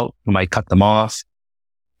them out, who might cut them off.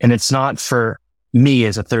 And it's not for me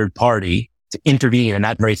as a third party to intervene in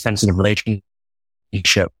that very sensitive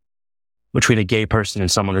relationship between a gay person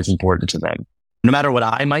and someone who's important to them. No matter what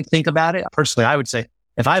I might think about it, personally, I would say,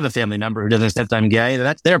 if I have a family member who doesn't accept I'm gay, then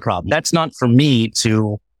that's their problem. That's not for me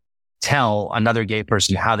to tell another gay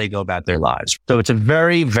person how they go about their lives. So it's a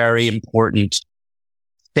very, very important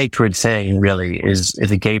sacred thing, really, is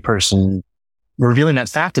a gay person revealing that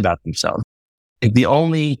fact about themselves. The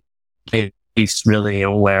only case really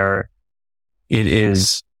where it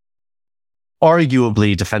is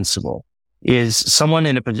arguably defensible is someone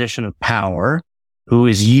in a position of power who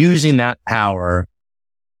is using that power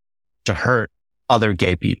to hurt other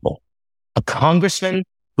gay people. A congressman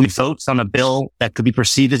who votes on a bill that could be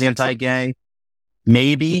perceived as anti-gay,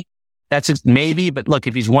 maybe. Maybe, but look,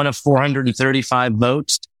 if he's one of 435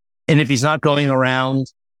 votes, and if he's not going around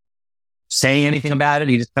saying anything about it,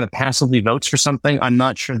 he just kind of passively votes for something, I'm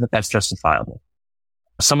not sure that that's justifiable.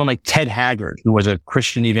 Someone like Ted Haggard, who was a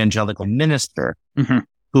Christian evangelical minister,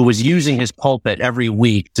 who was using his pulpit every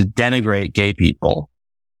week to denigrate gay people,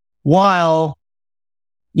 while,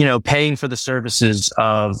 paying for the services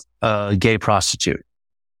of a gay prostitute.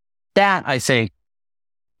 That, I think,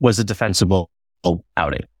 was a defensible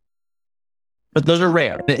outing. But those are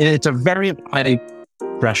rare. It's a very high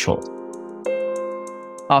threshold.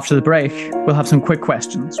 After the break, we'll have some quick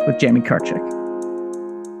questions with Jamie Kirchick.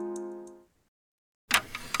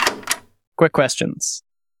 Quick questions.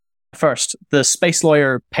 First, the space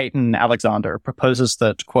lawyer Peyton Alexander proposes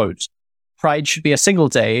that, quote, Pride should be a single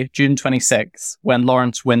day, June 26th, when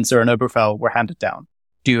Lawrence, Windsor, and Obergefell were handed down.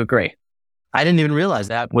 Do you agree? I didn't even realize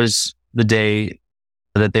that was the day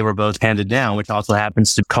that they were both handed down, which also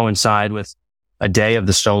happens to coincide with a day of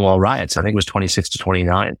the Stonewall riots. I think it was 26 to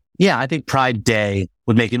 29. Yeah, I think Pride Day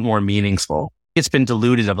would make it more meaningful. It's been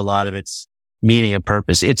diluted of a lot of its meaning and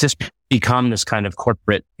purpose. It's just become this kind of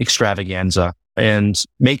corporate extravaganza. And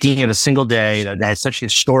making it a single day that has such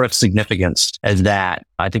historic significance as that,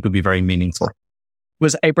 I think would be very meaningful.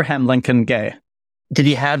 Was Abraham Lincoln gay? Did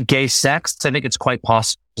he have gay sex? I think it's quite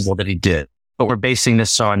possible that he did. But we're basing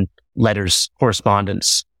this on letters,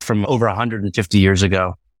 correspondence from over 150 years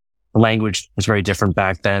ago. The language was very different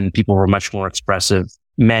back then. People were much more expressive.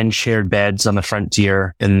 Men shared beds on the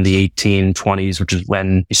frontier in the 1820s, which is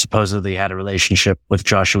when he supposedly had a relationship with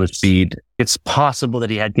Joshua Speed. It's possible that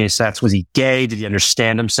he had gay sex. Was he gay? Did he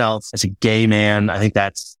understand himself as a gay man? I think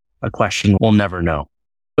that's a question we'll never know.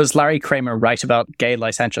 Was Larry Kramer right about gay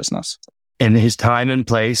licentiousness? In his time and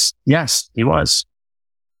place, yes, he was.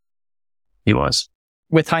 He was.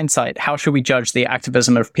 With hindsight, how should we judge the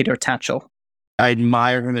activism of Peter Tatchell? I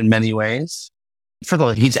admire him in many ways. First of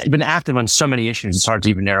all, he's been active on so many issues, it's hard to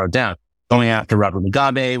even narrow down. Going after Robert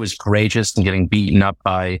Mugabe was courageous and getting beaten up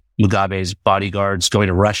by Mugabe's bodyguards, going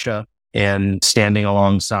to Russia and standing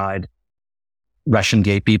alongside Russian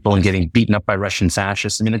gay people and getting beaten up by Russian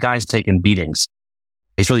fascists. I mean, the guy's taken beatings.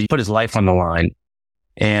 He's really put his life on the line.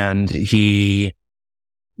 And he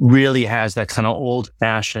really has that kind of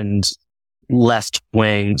old-fashioned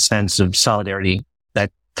left-wing sense of solidarity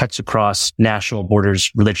cuts across national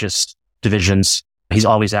borders, religious divisions. He's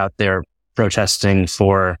always out there protesting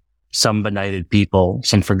for some benighted people,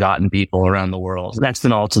 some forgotten people around the world. That's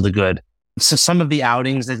been all to the good. So some of the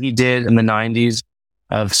outings that he did in the 90s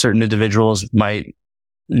of certain individuals might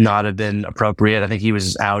not have been appropriate. I think he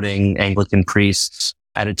was outing Anglican priests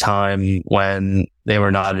at a time when they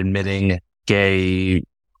were not admitting gay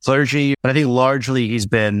clergy. But I think largely he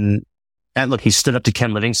stood up to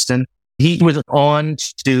Ken Livingston. He was on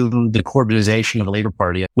to the Corbynization of the Labour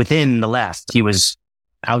Party within the left. He was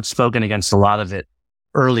outspoken against a lot of it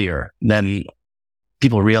earlier than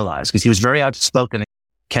people realize, because he was very outspoken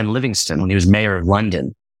against Ken Livingston when he was mayor of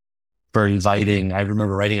London for inviting, I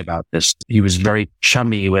remember writing about this. He was very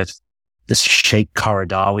chummy with this Sheikh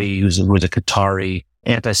Qaradawi, who was a Qatari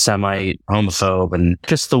anti-Semite, homophobe, and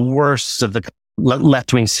just the worst of the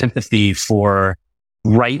left-wing sympathy for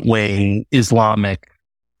right-wing Islamic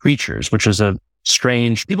preachers, which was a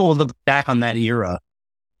strange, people will look back on that era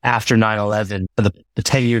after 9/11, the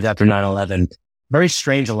 10 years after 9/11, very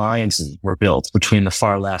strange alliances were built between the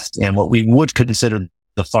far left and what we would consider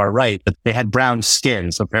the far right, but they had brown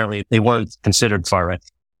skin, so apparently they weren't considered far right.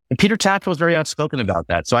 And Peter Tatchell was very outspoken about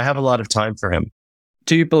that, so I have a lot of time for him.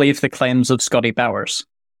 Do you believe the claims of Scotty Bowers?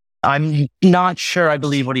 I'm not sure I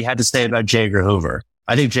believe what he had to say about J. Edgar Hoover.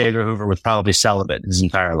 I think J. Edgar Hoover was probably celibate his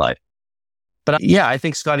entire life. But yeah, I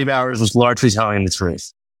think Scotty Bowers was largely telling the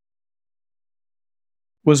truth.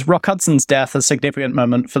 Was Rock Hudson's death a significant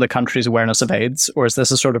moment for the country's awareness of AIDS, or is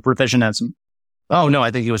this a sort of revisionism? Oh, no,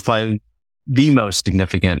 I think it was probably the most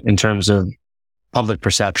significant in terms of public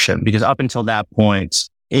perception, because up until that point,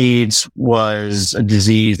 AIDS was a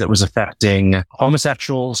disease that was affecting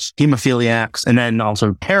homosexuals, hemophiliacs, and then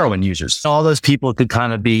also heroin users. All those people could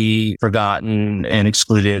kind of be forgotten and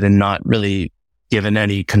excluded and not really given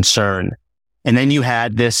any concern. And then you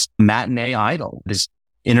had this matinee idol, this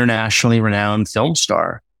internationally renowned film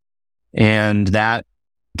star. And that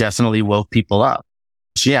definitely woke people up.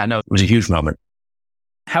 So yeah, no, it was a huge moment.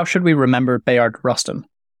 How should we remember Bayard Rustin?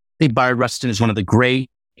 I think Bayard Rustin is one of the great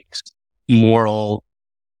moral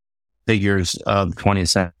figures of the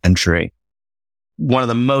 20th century. One of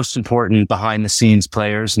the most important behind the scenes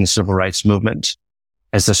players in the civil rights movement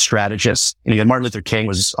as a strategist. And Martin Luther King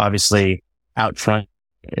was obviously out front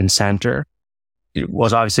and center. It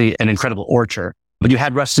was obviously an incredible orator, but you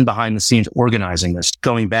had Rustin behind the scenes organizing this,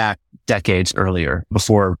 going back decades earlier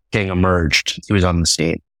before King emerged. He was on the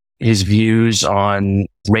scene. His views on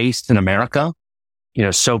race in America,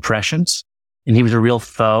 so prescient. And he was a real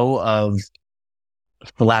foe of,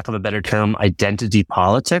 for lack of a better term, identity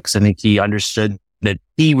politics. I think he understood that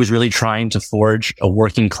he was really trying to forge a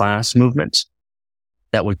working class movement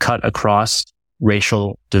that would cut across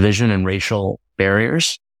racial division and racial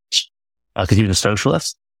barriers, because he was a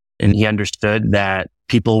socialist. And he understood that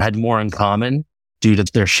people had more in common due to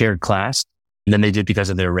their shared class than they did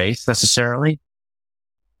because of their race necessarily.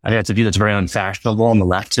 I think that's a view that's very unfashionable on the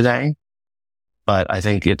left today, but I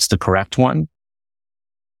think it's the correct one.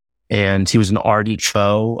 And he was an ardent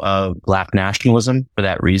foe of Black nationalism for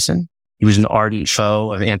that reason. He was an ardent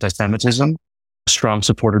foe of anti-Semitism, a strong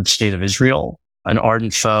supporter of the state of Israel, an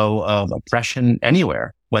ardent foe of oppression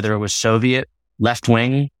anywhere, whether it was Soviet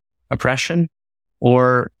left-wing oppression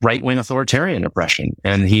or right-wing authoritarian oppression.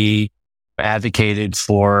 And he advocated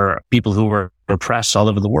for people who were oppressed all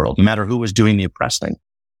over the world, no matter who was doing the oppressing.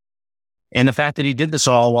 And the fact that he did this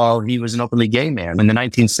all while he was an openly gay man in the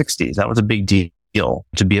 1960s, that was a big deal.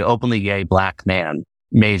 To be an openly gay Black man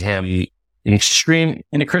made him an extreme...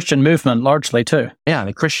 In a Christian movement, largely, too. Yeah, in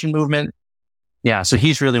a Christian movement. Yeah, so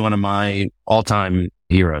he's really one of my all-time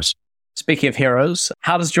heroes. Speaking of heroes,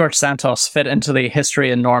 how does George Santos fit into the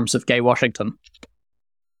history and norms of gay Washington?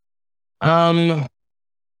 How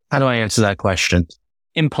do I answer that question?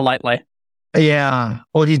 Impolitely. Yeah,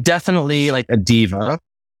 well, he's definitely like a diva.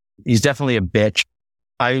 He's definitely a bitch.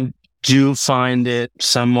 I do find it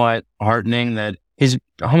somewhat heartening that his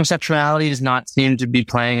homosexuality does not seem to be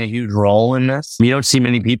playing a huge role in this. You don't see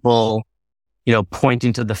many people,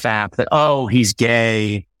 pointing to the fact that, oh, he's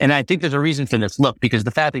gay. And I think there's a reason for this. Look, because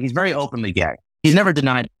the fact that he's very openly gay, he's never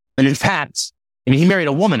denied it. And in fact, he married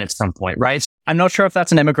a woman at some point, right? I'm not sure if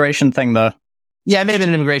that's an immigration thing, though. Yeah, it may have been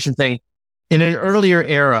an immigration thing. In an earlier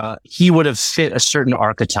era, he would have fit a certain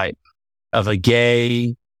archetype of a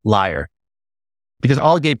gay liar. Because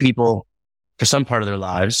all gay people, for some part of their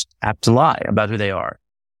lives, have to lie about who they are.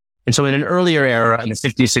 And so in an earlier era, in the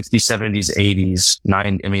 50s, 60s, 70s,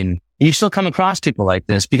 80s, you still come across people like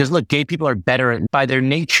this because, look, gay people are better by their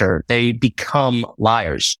nature. They become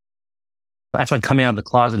liars. That's why coming out of the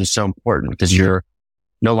closet is so important, because you're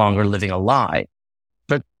no longer living a lie.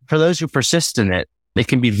 But for those who persist in it, They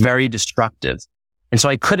can be very destructive. And so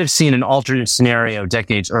I could have seen an alternate scenario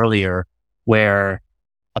decades earlier where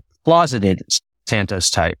a closeted Santos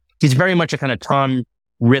type, he's very much a kind of Tom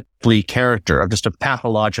Ripley character of just a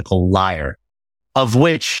pathological liar, of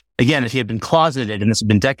which, again, if he had been closeted, and this had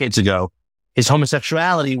been decades ago, his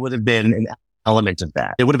homosexuality would have been an element of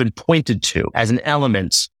that. It would have been pointed to as an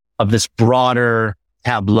element of this broader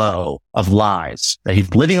tableau of lies, that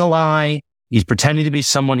he's living a lie, he's pretending to be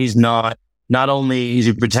someone he's not. Not only is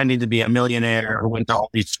he pretending to be a millionaire who went to all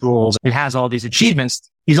these schools and has all these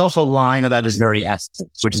achievements, he's also lying about his very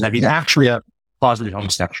essence, which is that he's actually a closeted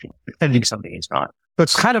homosexual, pretending something he's not. So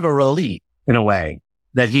it's kind of a relief, in a way,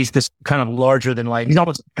 that he's this kind of larger than life. He's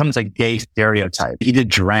almost becomes a gay stereotype. He did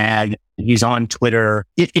drag. He's on Twitter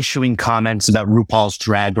issuing comments about RuPaul's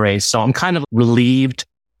Drag Race. So I'm kind of relieved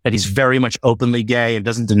that he's very much openly gay and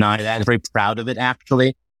doesn't deny that. I'm very proud of it,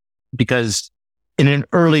 actually, because in an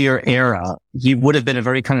earlier era, he would have been a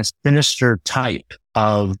very kind of sinister type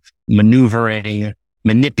of maneuvering,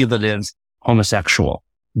 manipulative homosexual,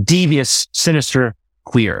 devious, sinister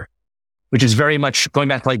queer, which is very much going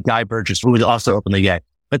back to like Guy Burgess, who was also openly gay.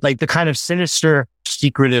 But like the kind of sinister,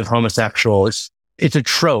 secretive homosexual, it's a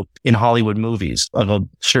trope in Hollywood movies of a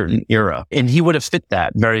certain era. And he would have fit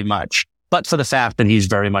that very much. But for the fact that he's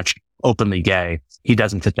very much openly gay, he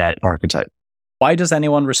doesn't fit that archetype. Why does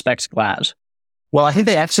anyone respect GLAAD? Well, I think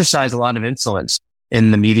they exercise a lot of insolence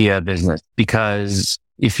in the media business, because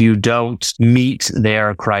if you don't meet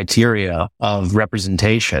their criteria of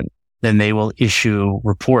representation, then they will issue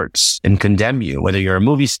reports and condemn you, whether you're a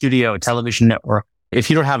movie studio, a television network. If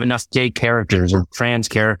you don't have enough gay characters or trans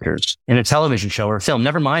characters in a television show or a film,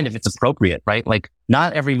 never mind if it's appropriate, right? Like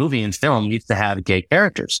not every movie and film needs to have gay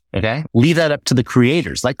characters. Okay. Leave that up to the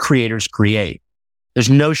creators. Let creators create. There's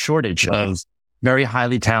no shortage of very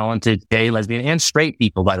highly talented gay, lesbian, and straight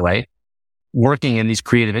people, by the way, working in these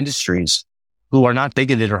creative industries who are not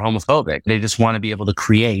bigoted or homophobic. They just want to be able to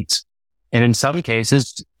create. And in some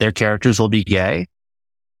cases, their characters will be gay.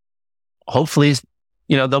 Hopefully,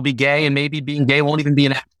 they'll be gay, and maybe being gay won't even be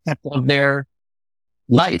an aspect of their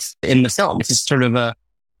life in the film. It's just sort of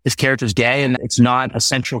this character's gay, and it's not a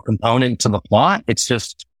central component to the plot. It's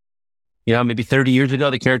just, maybe 30 years ago,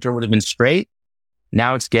 the character would have been straight.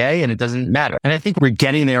 Now it's gay, and it doesn't matter. And I think we're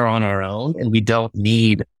getting there on our own, and we don't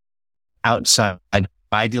need outside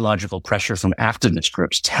ideological pressure from activist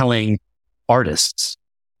groups telling artists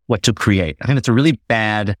what to create. I think it's a really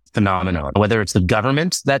bad phenomenon, whether it's the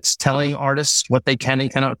government that's telling artists what they can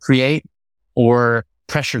and cannot create, or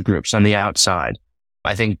pressure groups on the outside.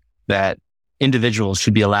 I think that individuals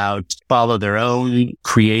should be allowed to follow their own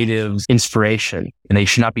creative inspiration, and they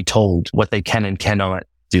should not be told what they can and cannot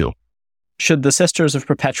do. Should the Sisters of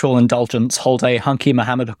Perpetual Indulgence hold a Hunky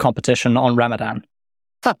Muhammad competition on Ramadan?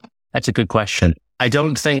 That's a good question. I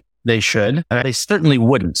don't think they should. They certainly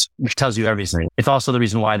wouldn't, which tells you everything. It's also the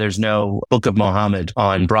reason why there's no Book of Muhammad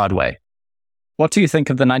on Broadway. What do you think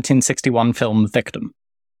of the 1961 film Victim?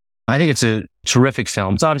 I think it's a terrific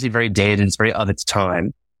film. It's obviously very dated. It's very of its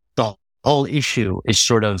time. The whole issue is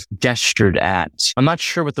sort of gestured at. I'm not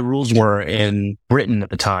sure what the rules were in Britain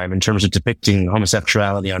at the time in terms of depicting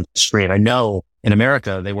homosexuality on screen. I know in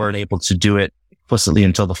America, they weren't able to do it explicitly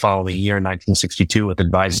until the following year, 1962, with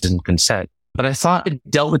advised consent. But I thought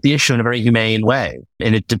it dealt with the issue in a very humane way.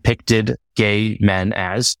 And it depicted gay men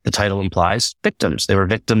as, the title implies, victims. They were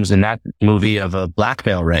victims in that movie of a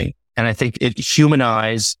blackmail ring. And I think it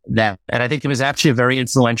humanized that. And I think it was actually a very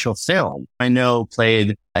influential film. I know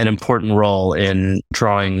played an important role in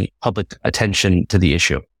drawing public attention to the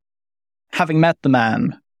issue. Having met the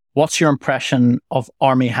man, what's your impression of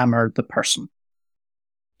Armie Hammer, the person?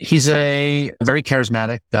 He's a very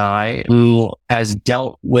charismatic guy who has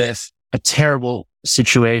dealt with a terrible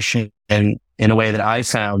situation and in a way that I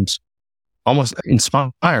found almost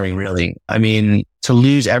inspiring, really. I mean, to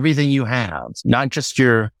lose everything you have, not just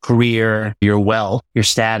your career, your wealth, your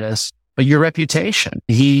status, but your reputation.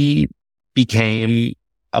 He became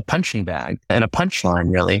a punching bag and a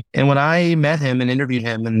punchline, really. And when I met him and interviewed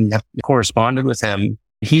him and corresponded with him,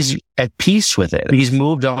 he's at peace with it. He's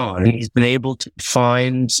moved on, and he's been able to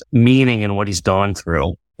find meaning in what he's gone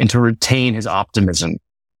through and to retain his optimism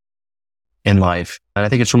in life. And I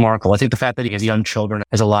think it's remarkable. I think the fact that he has young children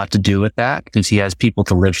has a lot to do with that, because he has people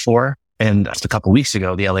to live for. And just a couple of weeks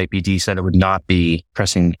ago, the LAPD said it would not be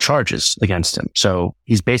pressing charges against him. So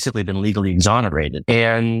he's basically been legally exonerated.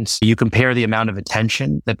 And you compare the amount of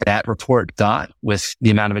attention that report got with the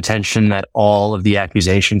amount of attention that all of the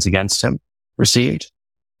accusations against him received.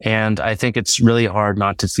 And I think it's really hard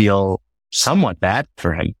not to feel somewhat bad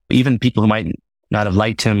for him. Even people who might not have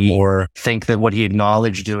liked him or think that what he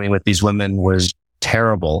acknowledged doing with these women was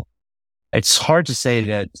terrible. It's hard to say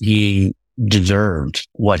that he deserved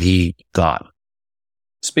what he got.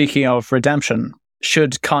 Speaking of redemption,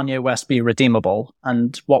 should Kanye West be redeemable?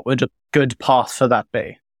 And what would a good path for that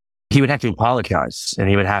be? He would have to apologize, and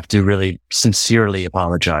he would have to really sincerely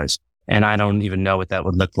apologize. And I don't even know what that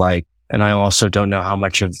would look like. And I also don't know how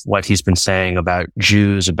much of what he's been saying about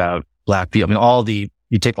Jews, about Black people. I mean,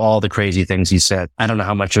 you take all the crazy things he said. I don't know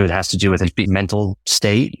how much of it has to do with his mental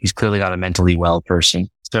state. He's clearly not a mentally well person.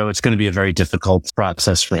 So it's going to be a very difficult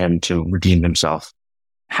process for him to redeem himself.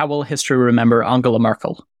 How will history remember Angela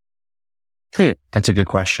Merkel? That's a good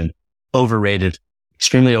question. Overrated.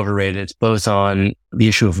 Extremely overrated, both on the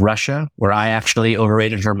issue of Russia, where I actually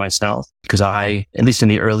overrated her myself, because I, at least in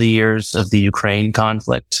the early years of the Ukraine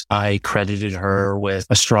conflict, I credited her with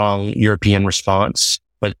a strong European response,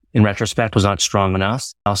 but in retrospect was not strong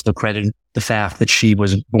enough. I also credited the fact that she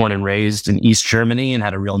was born and raised in East Germany and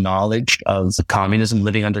had a real knowledge of communism,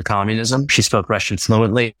 living under communism. She spoke Russian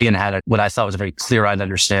fluently and had what I thought was a very clear-eyed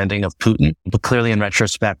understanding of Putin. But clearly in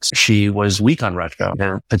retrospect, she was weak on Russia.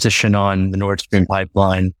 Her position on the Nord Stream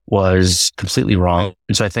pipeline was completely wrong.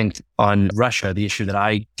 And so I think on Russia, the issue that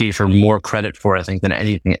I gave her more credit for, I think, than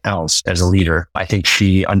anything else as a leader, I think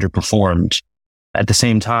she underperformed. At the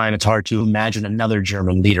same time, it's hard to imagine another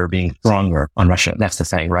German leader being stronger on Russia. That's the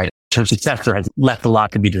thing, right? Her successor has left a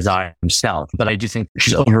lot to be desired himself, but I do think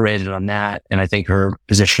she's overrated on that. And I think her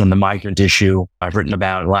position on the migrant issue I've written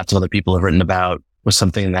about, and lots of other people have written about, was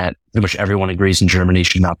something that pretty much everyone agrees in Germany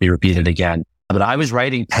should not be repeated again. But I was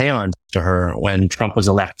writing paeans to her when Trump was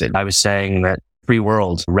elected. I was saying that free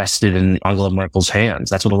world rested in Angela Merkel's hands.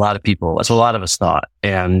 That's what a lot of us thought.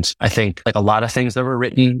 And I think like a lot of things that were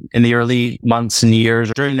written in the early months and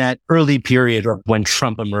years during that early period when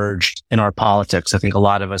Trump emerged in our politics, I think a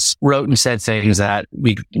lot of us wrote and said things that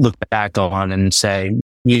we look back on and say,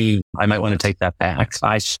 I might want to take that back.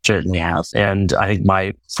 I certainly have. And I think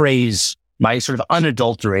my sort of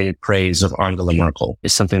unadulterated praise of Angela Merkel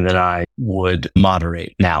is something that I would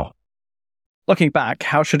moderate now. Looking back,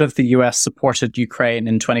 how should have the US supported Ukraine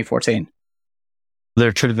in 2014?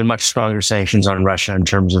 There should have been much stronger sanctions on Russia in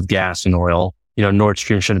terms of gas and oil. Nord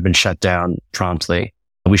Stream should have been shut down promptly.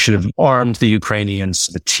 We should have armed the Ukrainians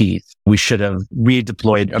to the teeth. We should have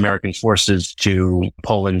redeployed American forces to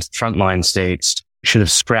Poland's frontline states. We should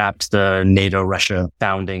have scrapped the NATO-Russia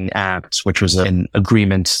Founding Act, which was an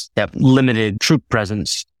agreement that limited troop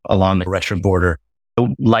presence along the Russian border. I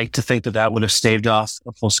would like to think that would have staved off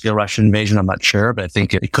a full-scale Russian invasion. I'm not sure, but I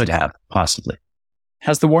think it could have, possibly.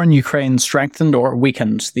 Has the war in Ukraine strengthened or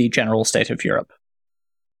weakened the general state of Europe?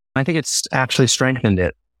 I think it's actually strengthened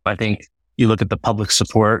it. I think you look at the public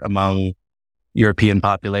support among European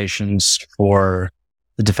populations for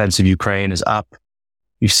the defense of Ukraine is up.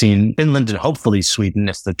 You've seen Finland and hopefully Sweden,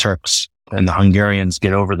 if the Turks and the Hungarians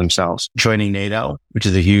get over themselves, joining NATO, which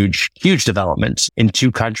is a huge, huge development in two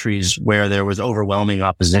countries where there was overwhelming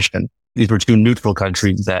opposition. These were two neutral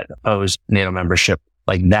countries that opposed NATO membership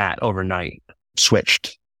like that overnight,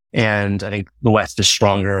 switched. And I think the West is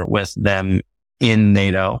stronger with them in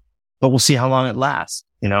NATO, but we'll see how long it lasts.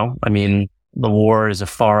 The war is a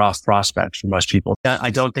far off prospect for most people. I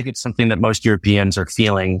don't think it's something that most Europeans are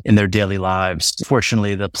feeling in their daily lives.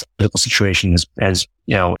 Fortunately, the political situation is, as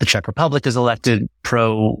the Czech Republic has elected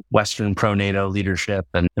pro-Western, pro-NATO leadership,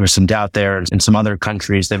 and there was some doubt there. In some other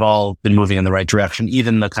countries, they've all been moving in the right direction.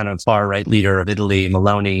 Even the kind of far-right leader of Italy,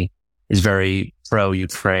 Meloni, is very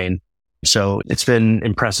pro-Ukraine. So it's been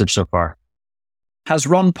impressive so far. Has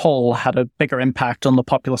Ron Paul had a bigger impact on the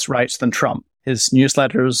populist right than Trump? His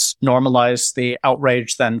newsletters normalized the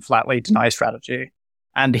outrage then flatly deny strategy.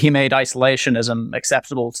 And he made isolationism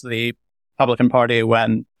acceptable to the Republican Party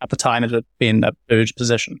when at the time it had been a booed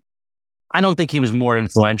position. I don't think he was more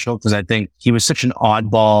influential because I think he was such an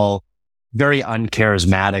oddball, very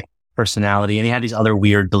uncharismatic personality. And he had these other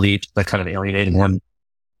weird beliefs that kind of alienated him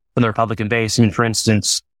from the Republican base. For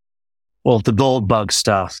instance, the gold bug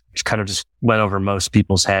stuff, which kind of just went over most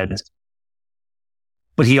people's heads.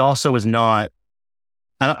 But he also was not,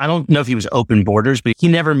 I don't know if he was open borders, but he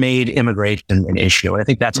never made immigration an issue. And I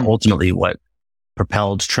think that's ultimately what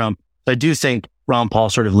propelled Trump. But I do think Ron Paul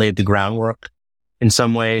sort of laid the groundwork in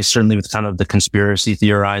some ways, certainly with kind of the conspiracy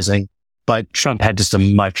theorizing. But Trump had just a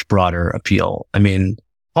much broader appeal.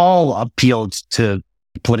 Paul appealed to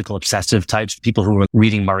political obsessive types, people who were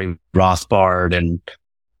reading Murray Rothbard and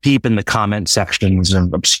deep in the comment sections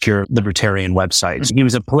of obscure libertarian websites. He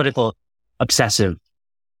was a political obsessive.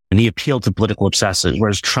 And he appealed to political obsessives,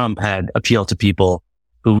 whereas Trump had appealed to people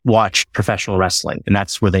who watched professional wrestling, and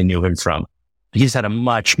that's where they knew him from. He's had a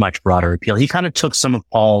much, much broader appeal. He kind of took some of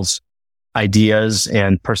Paul's ideas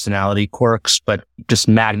and personality quirks, but just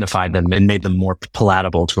magnified them and made them more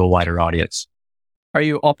palatable to a wider audience. Are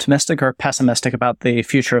you optimistic or pessimistic about the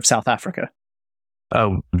future of South Africa?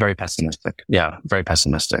 Oh, very pessimistic. Yeah, very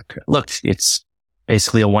pessimistic. Look, it's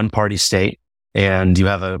basically a one-party state, and you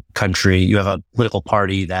have a political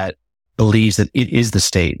party that believes that it is the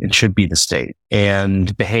state and should be the state,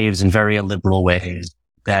 and behaves in very illiberal ways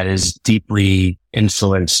that is deeply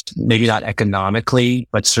influenced, maybe not economically,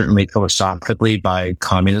 but certainly philosophically by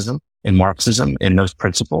communism and Marxism and those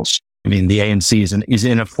principles. I mean, the ANC is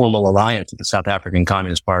in a formal alliance with the South African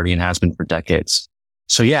Communist Party and has been for decades.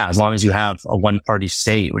 So yeah, as long as you have a one-party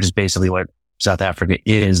state, which is basically what South Africa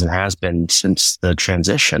is and has been since the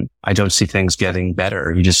transition, I don't see things getting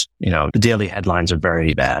better. The daily headlines are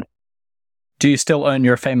very bad. Do you still own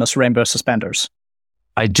your famous rainbow suspenders?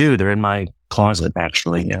 I do. They're in my closet,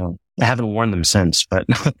 actually. I haven't worn them since, but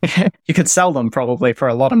you could sell them probably for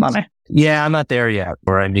a lot of money. Yeah, I'm not there yet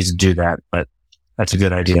where I need to do that, but that's a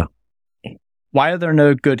good idea. Why are there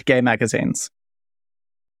no good gay magazines?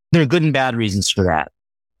 There are good and bad reasons for that.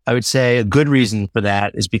 I would say a good reason for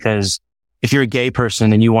that is because if you're a gay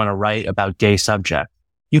person and you want to write about gay subjects,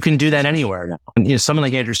 you can do that anywhere now. And, someone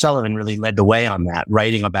like Andrew Sullivan really led the way on that,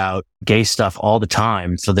 writing about gay stuff all the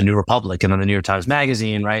time for the New Republic and on the New York Times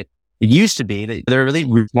Magazine, right? It used to be that there were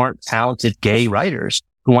really smart, talented gay writers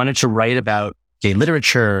who wanted to write about gay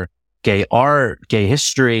literature, gay art, gay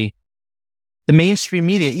history. The mainstream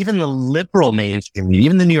media, even the liberal mainstream media,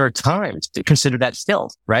 even the New York Times, considered that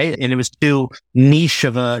filth, right? And it was too niche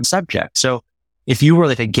of a subject. So if you were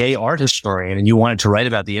like a gay art historian and you wanted to write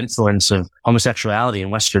about the influence of homosexuality in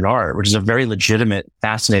Western art, which is a very legitimate,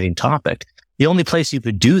 fascinating topic, the only place you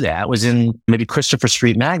could do that was in maybe Christopher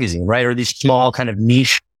Street Magazine, right? Or these small kind of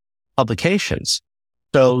niche publications.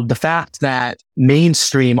 So the fact that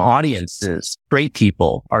mainstream audiences, straight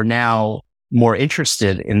people, are now more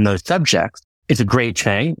interested in those subjects, it's a great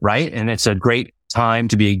thing, right? And it's a great time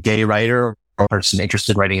to be a gay writer or a person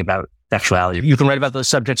interested in writing about sexuality. You can write about those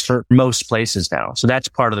subjects for most places now. So that's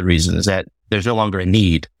part of the reason, is that there's no longer a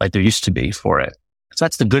need like there used to be for it. So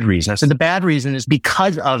that's the good reason. I said the bad reason is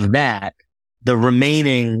because of that, the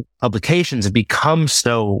remaining publications have become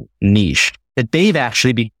so niche that they've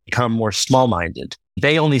actually become more small-minded.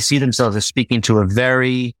 They only see themselves as speaking to a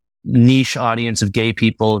very niche audience of gay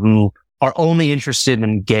people who are only interested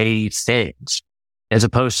in gay things, as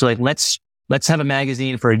opposed to like, let's have a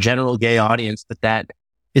magazine for a general gay audience, but that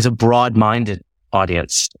is a broad-minded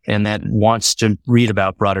audience and that wants to read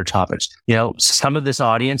about broader topics. Some of this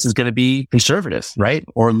audience is going to be conservative, right?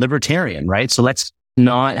 Or libertarian, right? So let's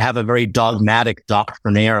not have a very dogmatic,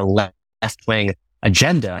 doctrinaire left-wing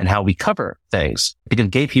agenda in how we cover things, because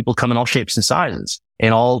gay people come in all shapes and sizes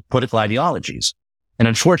and all political ideologies. And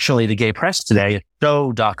unfortunately, the gay press today is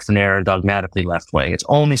so doctrinaire and dogmatically left-wing. It's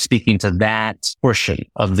only speaking to that portion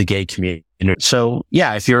of the gay community. So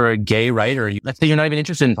yeah, if you're a gay writer, let's say you're not even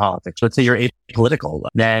interested in politics, let's say you're apolitical,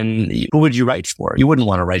 then who would you write for? You wouldn't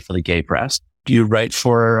want to write for the gay press. You write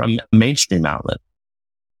for a mainstream outlet.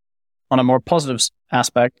 On a more positive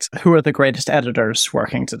aspect, who are the greatest editors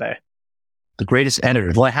working today? The greatest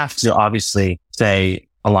editors? Well, I have to obviously say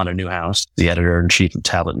Alana Newhouse, the editor-in-chief of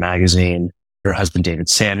Tablet Magazine. Her husband, David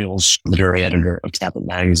Samuels, literary editor of Tablet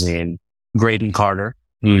Magazine. Graydon Carter,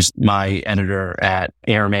 who's my editor at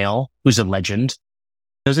Airmail, who's a legend.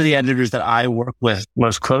 Those are the editors that I work with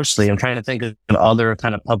most closely. I'm trying to think of other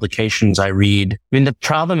kind of publications I read. I mean, the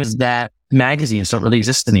problem is that magazines don't really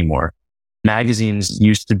exist anymore. Magazines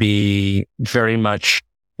used to be very much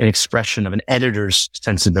an expression of an editor's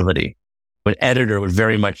sensibility. An editor would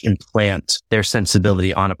very much implant their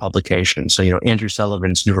sensibility on a publication. So, Andrew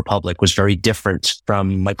Sullivan's New Republic was very different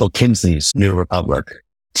from Michael Kinsley's New Republic.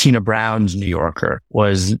 Tina Brown's New Yorker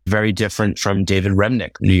was very different from David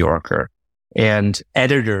Remnick, New Yorker. And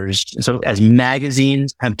editors, so as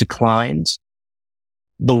magazines have declined,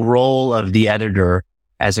 the role of the editor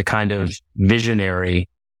as a kind of visionary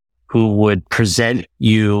who would present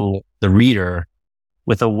you, the reader,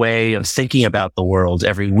 with a way of thinking about the world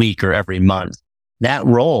every week or every month, that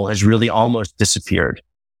role has really almost disappeared.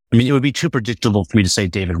 I mean, it would be too predictable for me to say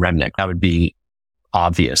David Remnick. That would be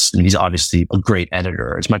obvious. And he's obviously a great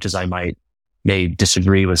editor. As much as I may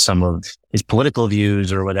disagree with some of his political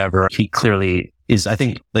views or whatever, he clearly is, I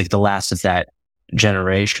think, like the last of that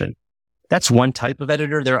generation. That's one type of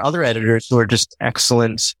editor. There are other editors who are just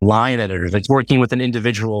excellent line editors, like working with an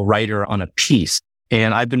individual writer on a piece.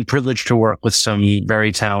 And I've been privileged to work with some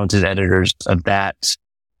very talented editors of that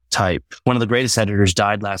type. One of the greatest editors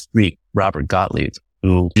died last week, Robert Gottlieb,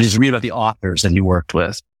 who you just read about the authors that he worked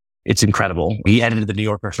with. It's incredible. He edited The New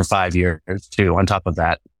Yorker for 5 years too, on top of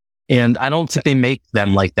that. And I don't think they make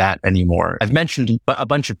them like that anymore. I've mentioned a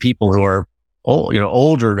bunch of people who are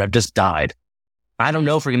older have just died. I don't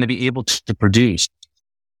know if we're going to be able to produce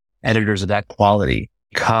editors of that quality,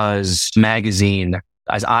 because magazine,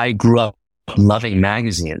 as I grew up loving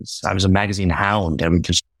magazines, I was a magazine hound. I would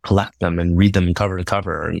just collect them and read them cover to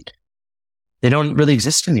cover. And they don't really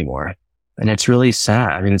exist anymore. And it's really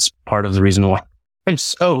sad. I mean, it's part of the reason why I'm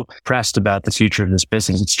so pressed about the future of this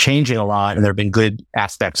business. It's changing a lot, and there have been good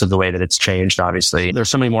aspects of the way that it's changed, obviously. There's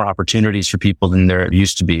so many more opportunities for people than there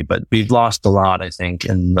used to be, but we've lost a lot, I think,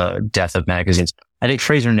 in the death of magazines. I think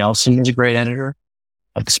Fraser Nelson is a great editor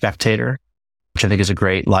of The Spectator, which I think is a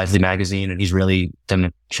great, lively magazine, and he's really done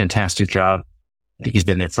a fantastic job. I think he's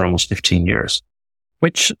been there for almost 15 years.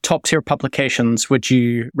 Which top-tier publications would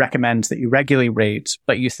you recommend that you regularly read,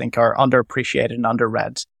 but you think are underappreciated and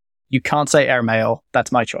underread? You can't say Airmail.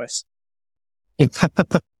 That's my choice. Well,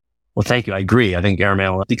 thank you. I agree. I think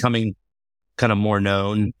Airmail is becoming kind of more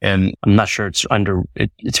known, and I'm not sure it's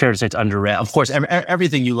it's fair to say it's underread. Of course,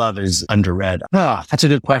 everything you love is underread. That's a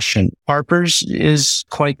good question. Harper's is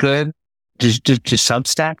quite good. Do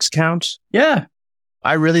Substacks count? Yeah.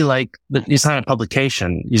 I really like, he's not a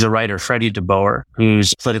publication. He's a writer, Freddie DeBoer,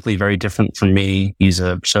 who's politically very different from me. He's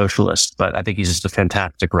a socialist, but I think he's just a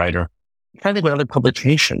fantastic writer. I'm trying to think what other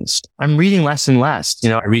publications. I'm reading less and less.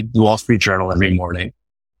 I read the Wall Street Journal every morning.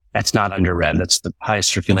 That's not underread. That's the highest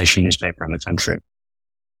circulation newspaper in the country.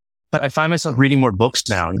 But I find myself reading more books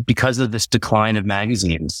now because of this decline of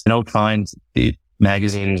magazines. I don't find the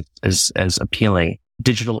magazines as appealing.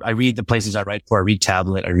 Digital, I read the places I write for. I read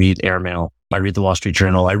Tablet. I read Airmail. I read the Wall Street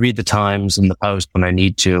Journal. I read the Times and the Post when I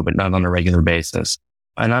need to, but not on a regular basis.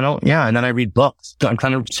 And and then I read books. I'm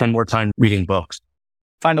trying to spend more time reading books.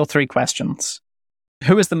 Final 3 questions.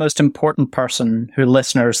 Who is the most important person who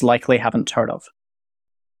listeners likely haven't heard of?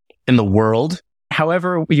 In the world?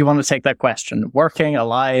 However you want to take that question. Working,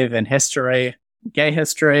 alive, in history, gay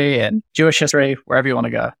history, and Jewish history, wherever you want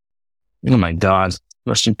to go. Oh my God.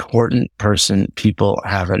 Most important person people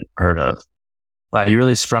haven't heard of. Wow, you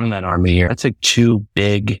really sprung that on me here. That's like 2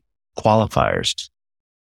 big qualifiers.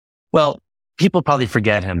 Well, people probably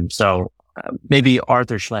forget him. So maybe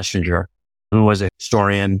Arthur Schlesinger, who was a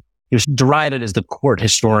historian. He was derided as the court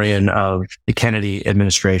historian of the Kennedy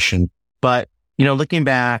administration. But, looking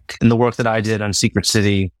back in the work that I did on Secret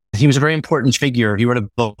City, he was a very important figure. He wrote a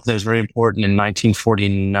book that was very important in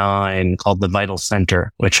 1949 called The Vital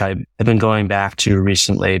Center, which I've been going back to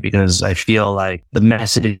recently because I feel like the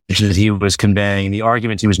message that he was conveying, the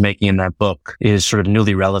argument he was making in that book is sort of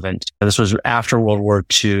newly relevant. This was after World War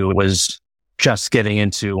II, was just getting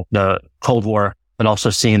into the Cold War, but also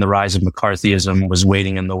seeing the rise of McCarthyism was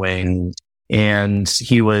waiting in the wings. And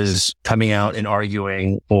he was coming out and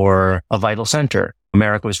arguing for a vital center.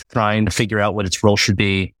 America was trying to figure out what its role should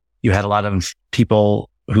be. You had a lot of people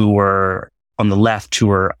who were on the left who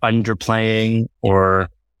were underplaying or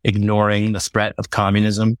ignoring the threat of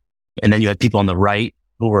communism. And then you had people on the right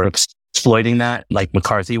who were exploiting that, like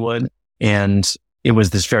McCarthy would. And it was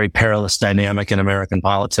this very perilous dynamic in American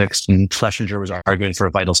politics. And Schlesinger was arguing for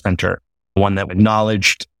a vital center, one that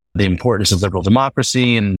acknowledged the importance of liberal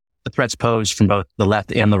democracy and the threats posed from both the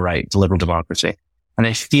left and the right to liberal democracy. And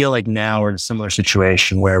I feel like now we're in a similar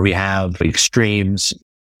situation where we have extremes,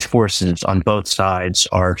 forces on both sides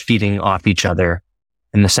are feeding off each other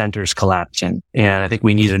and the center's collapsing. And I think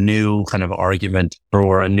we need a new kind of argument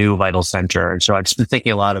for a new vital center. And so I've just been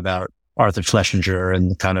thinking a lot about Arthur Schlesinger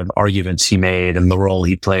and the kind of arguments he made and the role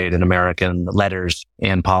he played in American letters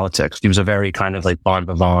and politics. He was a very kind of like bon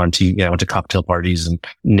vivant. He went to cocktail parties and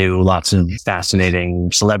knew lots of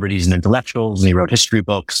fascinating celebrities and intellectuals, and he wrote history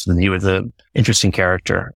books, and he was an interesting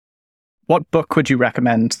character. What book would you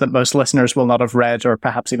recommend that most listeners will not have read or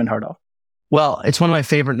perhaps even heard of? Well, it's one of my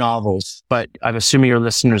favorite novels, but I'm assuming your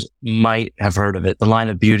listeners might have heard of it. The Line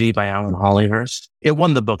of Beauty by Alan Hollyhurst. It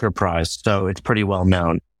won the Booker Prize, so it's pretty well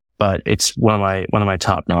known, but it's one of my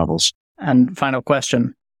top novels. And final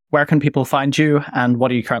question, where can people find you and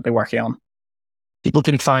what are you currently working on? People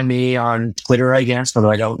can find me on Twitter, I guess,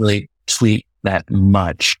 although I don't really tweet that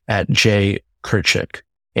much, at @Kirchick.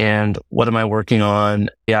 And what am I working on?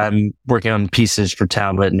 Yeah, I'm working on pieces for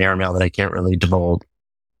Tablet and Airmail that I can't really divulge.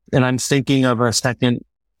 And I'm thinking of a second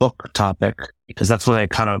book topic because that's what I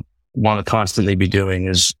kind of want to constantly be doing,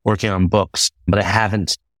 is working on books, but I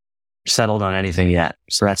haven't settled on anything yet.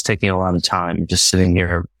 So that's taking a lot of time, just sitting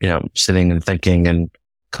here, sitting and thinking and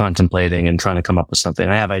contemplating and trying to come up with something.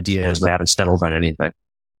 I have ideas, but I haven't settled on anything.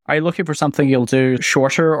 Are you looking for something you'll do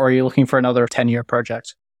shorter, or are you looking for another 10-year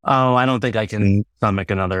project? Oh, I don't think I can stomach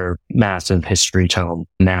another massive history tome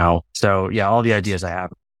now. So yeah, all the ideas I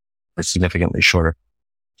have are significantly shorter.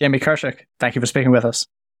 Jamie Kirchick, thank you for speaking with us.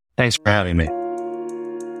 Thanks for having me.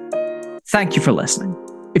 Thank you for listening.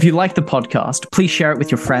 If you like the podcast, please share it with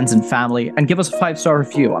your friends and family and give us a 5-star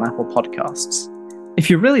review on Apple Podcasts. If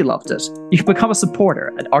you really loved it, you can become a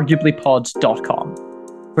supporter at arguablypod.com.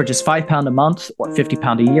 For just £5 a month or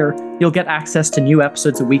 £50 a year, you'll get access to new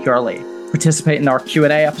episodes a week early, participate in our Q&A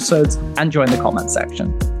episodes, and join the comment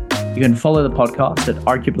section. You can follow the podcast at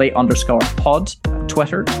arguably_pod on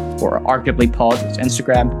Twitter or arguablypod at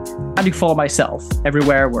Instagram, and you can follow myself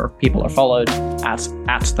everywhere where people are followed at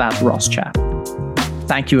that Ross Chat.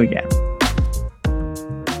 Thank you again.